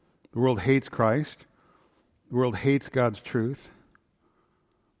 The world hates Christ. The world hates God's truth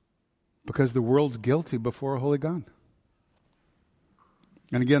because the world's guilty before a holy God.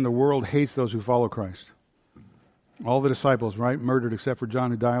 And again, the world hates those who follow Christ. All the disciples, right, murdered except for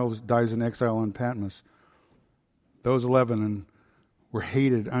John, who dies in exile on Patmos. Those 11 were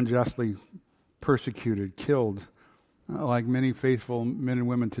hated, unjustly persecuted, killed, like many faithful men and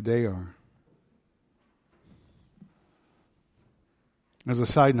women today are. As a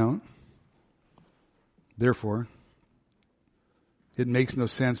side note, therefore, it makes no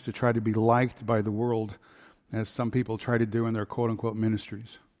sense to try to be liked by the world as some people try to do in their quote-unquote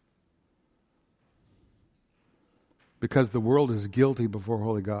ministries. Because the world is guilty before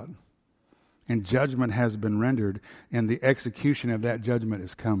holy God. And judgment has been rendered, and the execution of that judgment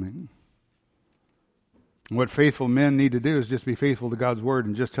is coming. And what faithful men need to do is just be faithful to God's word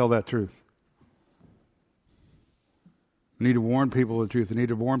and just tell that truth. They need to warn people of the truth. They need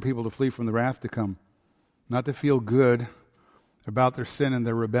to warn people to flee from the wrath to come. Not to feel good about their sin and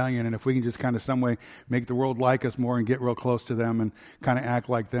their rebellion. And if we can just kind of some way make the world like us more and get real close to them and kind of act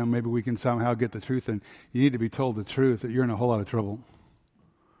like them, maybe we can somehow get the truth. And you need to be told the truth that you're in a whole lot of trouble.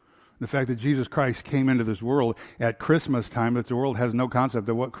 The fact that Jesus Christ came into this world at Christmas time, that the world has no concept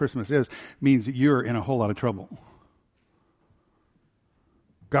of what Christmas is, means that you're in a whole lot of trouble.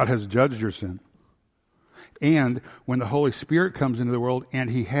 God has judged your sin. And when the Holy Spirit comes into the world, and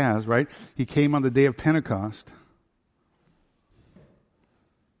He has, right? He came on the day of Pentecost.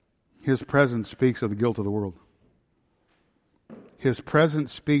 His presence speaks of the guilt of the world. His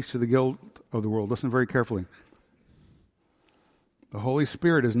presence speaks to the guilt of the world. Listen very carefully. The Holy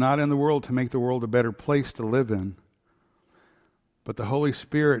Spirit is not in the world to make the world a better place to live in, but the Holy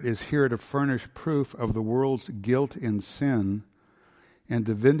Spirit is here to furnish proof of the world's guilt and sin and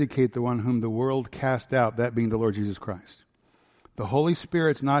to vindicate the one whom the world cast out, that being the Lord Jesus Christ. The Holy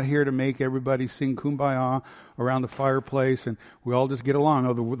Spirit's not here to make everybody sing Kumbaya around the fireplace and we all just get along.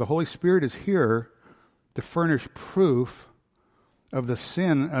 No, the Holy Spirit is here to furnish proof of the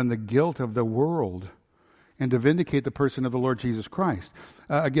sin and the guilt of the world and to vindicate the person of the Lord Jesus Christ.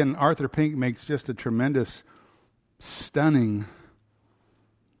 Again, Arthur Pink makes just a tremendous, stunning,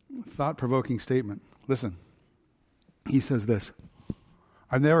 thought-provoking statement. Listen, he says this.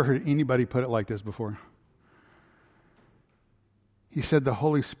 I've never heard anybody put it like this before. He said the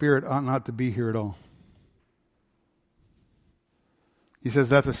Holy Spirit ought not to be here at all. He says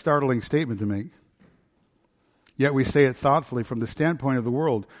that's a startling statement to make. Yet we say it thoughtfully from the standpoint of the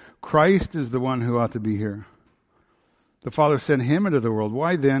world. Christ is the one who ought to be here. The Father sent Him into the world.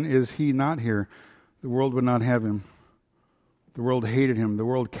 Why then is He not here? The world would not have Him. The world hated Him. The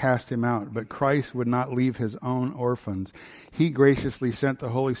world cast Him out. But Christ would not leave His own orphans. He graciously sent the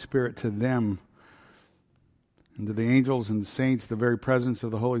Holy Spirit to them. And to the angels and the saints, the very presence of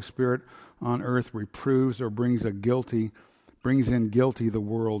the Holy Spirit on earth reproves or brings in guilty the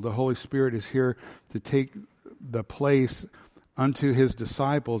world. The Holy Spirit is here to take the place unto His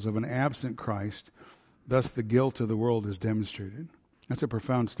disciples of an absent Christ. Thus the guilt of the world is demonstrated. That's a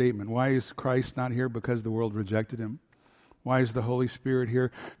profound statement. Why is Christ not here? Because the world rejected Him. Why is the Holy Spirit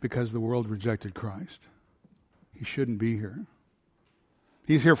here? Because the world rejected Christ. He shouldn't be here.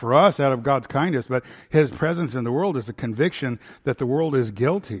 He's here for us out of God's kindness, but His presence in the world is a conviction that the world is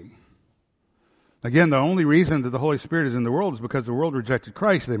guilty. Again, the only reason that the Holy Spirit is in the world is because the world rejected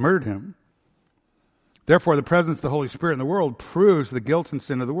Christ. They murdered Him. Therefore, the presence of the Holy Spirit in the world proves the guilt and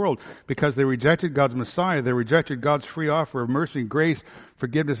sin of the world because they rejected God's Messiah. They rejected God's free offer of mercy, grace,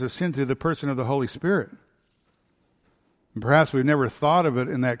 forgiveness of sin through the person of the Holy Spirit. And perhaps we've never thought of it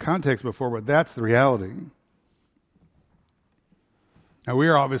in that context before, but that's the reality. Now, we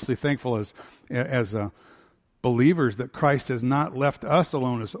are obviously thankful as believers that Christ has not left us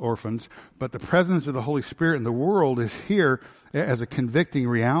alone as orphans, but the presence of the Holy Spirit in the world is here as a convicting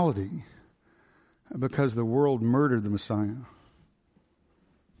reality because the world murdered the Messiah.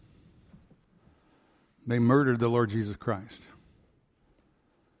 They murdered the Lord Jesus Christ.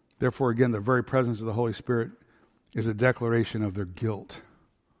 Therefore, again, the very presence of the Holy Spirit is a declaration of their guilt,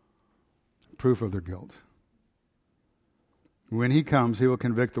 proof of their guilt. When He comes, He will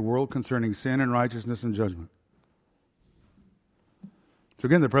convict the world concerning sin and righteousness and judgment. So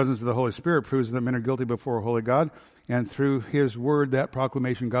again, the presence of the Holy Spirit proves that men are guilty before a holy God, and through His word, that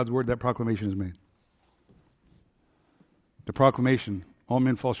proclamation, God's word, that proclamation is made. The proclamation, all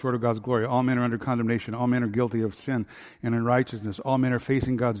men fall short of God's glory, all men are under condemnation, all men are guilty of sin and unrighteousness, all men are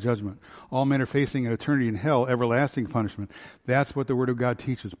facing God's judgment, all men are facing an eternity in hell, everlasting punishment. That's what the Word of God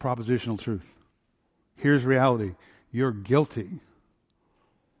teaches, propositional truth. Here's reality. You're guilty.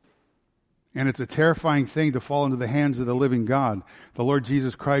 And it's a terrifying thing to fall into the hands of the living God. The Lord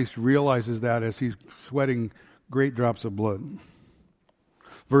Jesus Christ realizes that as He's sweating great drops of blood.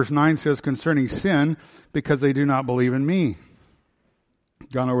 Verse 9 says, concerning sin, because they do not believe in me.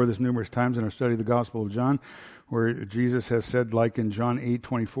 Gone over this numerous times in our study of the Gospel of John. where Jesus has said, like in John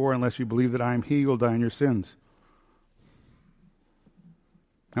 8:24, unless you believe that I am He, you will die in your sins.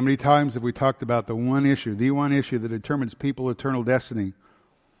 How many times have we talked about the one issue that determines people's eternal destiny?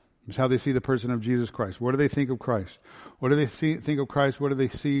 It's how they see the person of Jesus Christ. What do they think of Christ? What do they think of Christ? What do they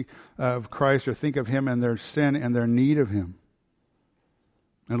see of Christ or think of Him and their sin and their need of Him?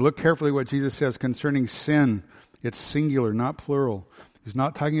 And look carefully what Jesus says concerning sin. It's singular, not plural. He's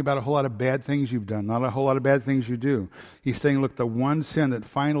not talking about a whole lot of bad things you've done, not a whole lot of bad things you do. He's saying, look, the one sin that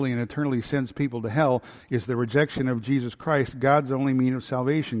finally and eternally sends people to hell is the rejection of Jesus Christ, God's only means of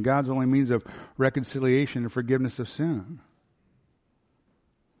salvation, God's only means of reconciliation and forgiveness of sin.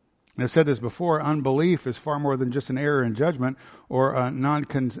 And I've said this before, unbelief is far more than just an error in judgment or a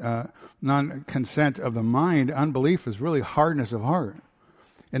non-consent of the mind. Unbelief is really hardness of heart.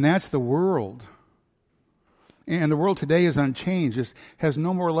 And that's the world. And the world today is unchanged. It has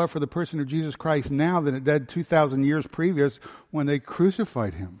no more love for the person of Jesus Christ now than it did 2,000 years previous when they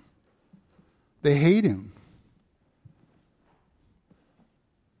crucified Him. They hate Him.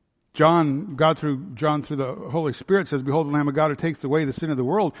 God through the Holy Spirit says, behold the Lamb of God who takes away the sin of the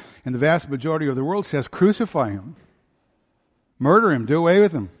world. And the vast majority of the world says, crucify Him. Murder Him. Do away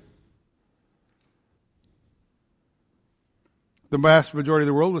with Him. The vast majority of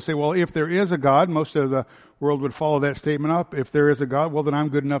the world would say, well, if there is a God, most of the world would follow that statement up. If there is a God, well, then I'm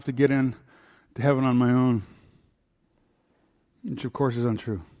good enough to get in to heaven on my own. Which, of course, is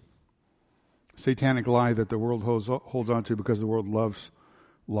untrue. Satanic lie that the world holds on to because the world loves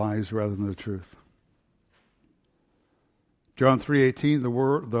lies rather than the truth. John 3:18,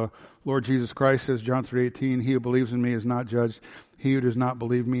 the Lord Jesus Christ says, John 3:18, he who believes in me is not judged. He who does not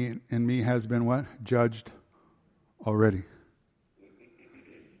believe in me has been what? Judged already.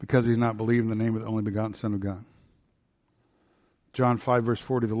 Because he's not believed in the name of the only begotten Son of God. John 5 verse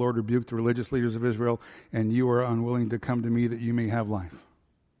 40, the Lord rebuked the religious leaders of Israel, and you are unwilling to come to me that you may have life.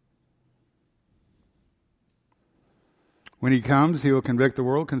 When He comes, He will convict the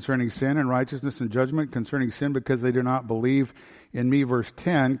world concerning sin and righteousness and judgment, concerning sin because they do not believe in me. Verse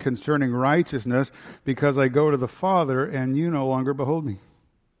 10, concerning righteousness because I go to the Father and you no longer behold me.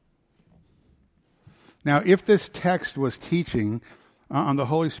 Now, if this text was teaching on the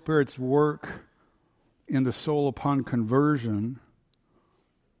Holy Spirit's work in the soul upon conversion,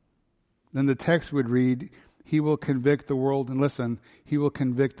 then the text would read, He will convict the world, and listen, He will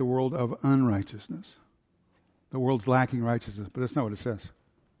convict the world of unrighteousness. The world's lacking righteousness, but that's not what it says.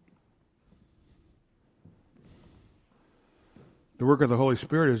 The work of the Holy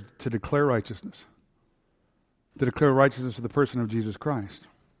Spirit is to declare righteousness. To declare righteousness of the person of Jesus Christ.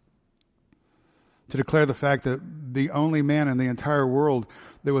 To declare the fact that the only man in the entire world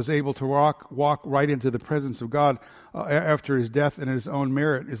that was able to walk right into the presence of God after His death and His own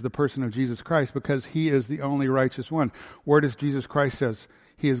merit is the person of Jesus Christ, because He is the only righteous one. Where does Jesus Christ says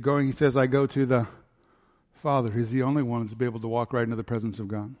He is going? He says, I go to the Father. He's the only one that's able to walk right into the presence of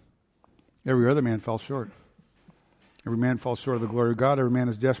God. Every other man fell short. Every man falls short of the glory of God. Every man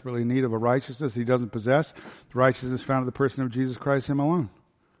is desperately in need of a righteousness he doesn't possess. The righteousness found in the person of Jesus Christ, Him alone.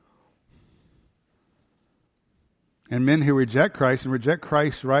 And men who reject Christ and reject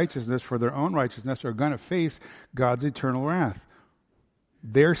Christ's righteousness for their own righteousness are going to face God's eternal wrath.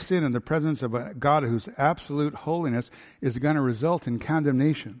 Their sin in the presence of a God whose absolute holiness is going to result in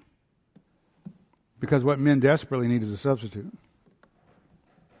condemnation. Because what men desperately need is a substitute.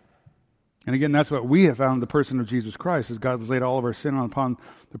 And again, that's what we have found in the person of Jesus Christ, is God has laid all of our sin upon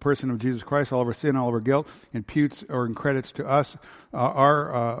the person of Jesus Christ, all of our sin, all of our guilt, imputes or credits to us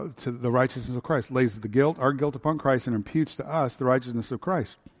to the righteousness of Christ. Lays our guilt upon Christ and imputes to us the righteousness of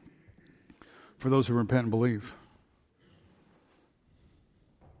Christ for those who repent and believe.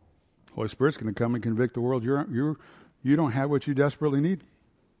 The Holy Spirit's going to come and convict the world. You don't have what you desperately need.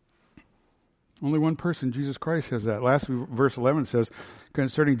 Only one person, Jesus Christ, has that. Last verse 11 says,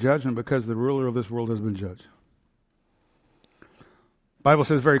 concerning judgment, because the ruler of this world has been judged. The Bible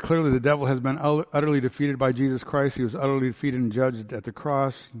says very clearly the devil has been utterly defeated by Jesus Christ. He was utterly defeated and judged at the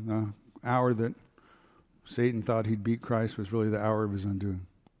cross. The hour that Satan thought he'd beat Christ was really the hour of his undoing.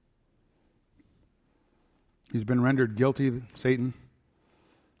 He's been rendered guilty, Satan.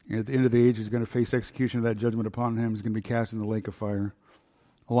 And at the end of the age, he's going to face execution of that judgment upon him. He's going to be cast in the lake of fire,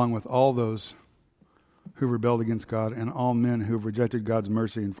 along with all those who rebelled against God and all men who have rejected God's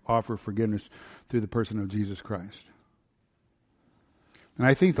mercy and offer forgiveness through the person of Jesus Christ. And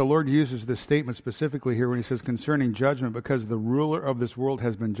I think the Lord uses this statement specifically here when He says concerning judgment, because the ruler of this world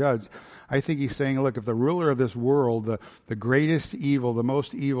has been judged. I think He's saying, look, if the ruler of this world, the greatest evil, the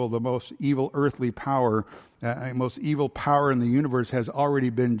most evil earthly power, most evil power in the universe has already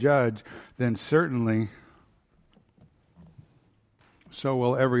been judged, then certainly so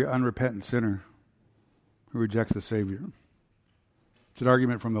will every unrepentant sinner who rejects the Savior. It's an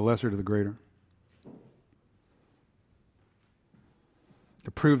argument from the lesser to the greater.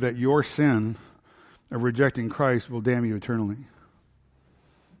 To prove that your sin of rejecting Christ will damn you eternally.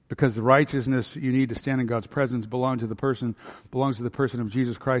 Because the righteousness you need to stand in God's presence belongs to the person of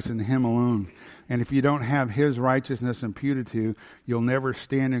Jesus Christ and Him alone. And if you don't have His righteousness imputed to you, you'll never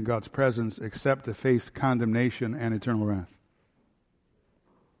stand in God's presence except to face condemnation and eternal wrath.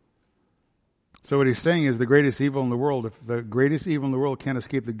 So what he's saying is the greatest evil in the world, if the greatest evil in the world can't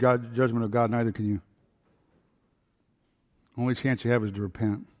escape the judgment of God, neither can you. Only chance you have is to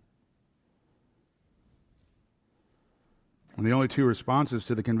repent. And the only two responses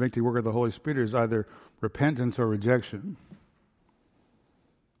to the convicting work of the Holy Spirit is either repentance or rejection.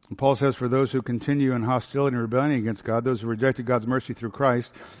 And Paul says, for those who continue in hostility and rebellion against God, those who rejected God's mercy through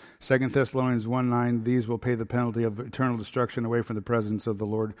Christ, 2 Thessalonians 1:9, these will pay the penalty of eternal destruction away from the presence of the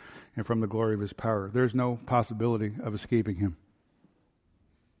Lord and from the glory of His power. There's no possibility of escaping Him.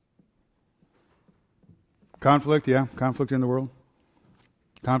 Conflict, yeah, conflict in the world.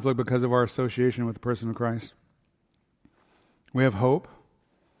 Conflict because of our association with the person of Christ. We have hope,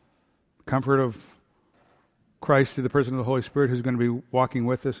 comfort of Christ through the person of the Holy Spirit who's going to be walking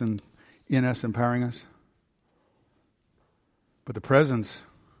with us and in us, empowering us. But the presence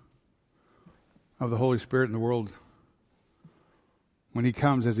of the Holy Spirit in the world, when He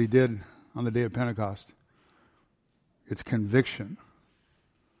comes as He did on the day of Pentecost, it's conviction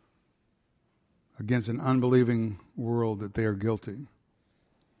against an unbelieving world that they are guilty.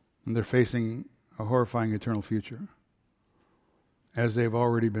 And they're facing a horrifying eternal future, as they've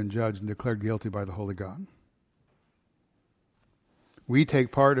already been judged and declared guilty by the Holy God. We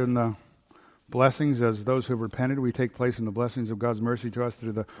take part in the blessings as those who have repented. We take place in the blessings of God's mercy to us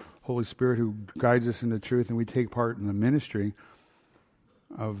through the Holy Spirit who guides us into truth, and we take part in the ministry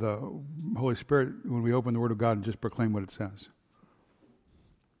of the Holy Spirit when we open the Word of God and just proclaim what it says.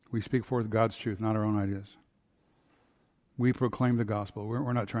 We speak forth God's truth, not our own ideas. We proclaim the gospel.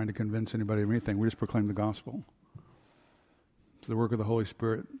 We're not trying to convince anybody of anything. We just proclaim the gospel. It's the work of the Holy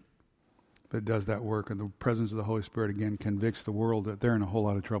Spirit that does that work. And the presence of the Holy Spirit, again, convicts the world that they're in a whole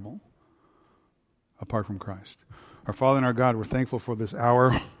lot of trouble apart from Christ. Our Father and our God, we're thankful for this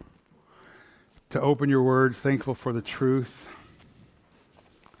hour to open your words, thankful for the truth.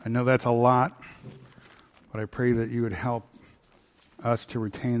 I know that's a lot, but I pray that you would help us to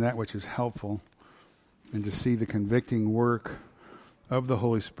retain that which is helpful and to see the convicting work of the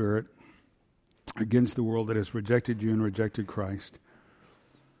Holy Spirit against the world that has rejected you and rejected Christ.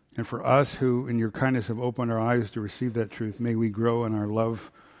 And for us who in your kindness have opened our eyes to receive that truth, may we grow in our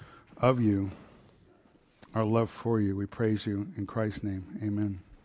love of you, our love for you. We praise you in Christ's name. Amen.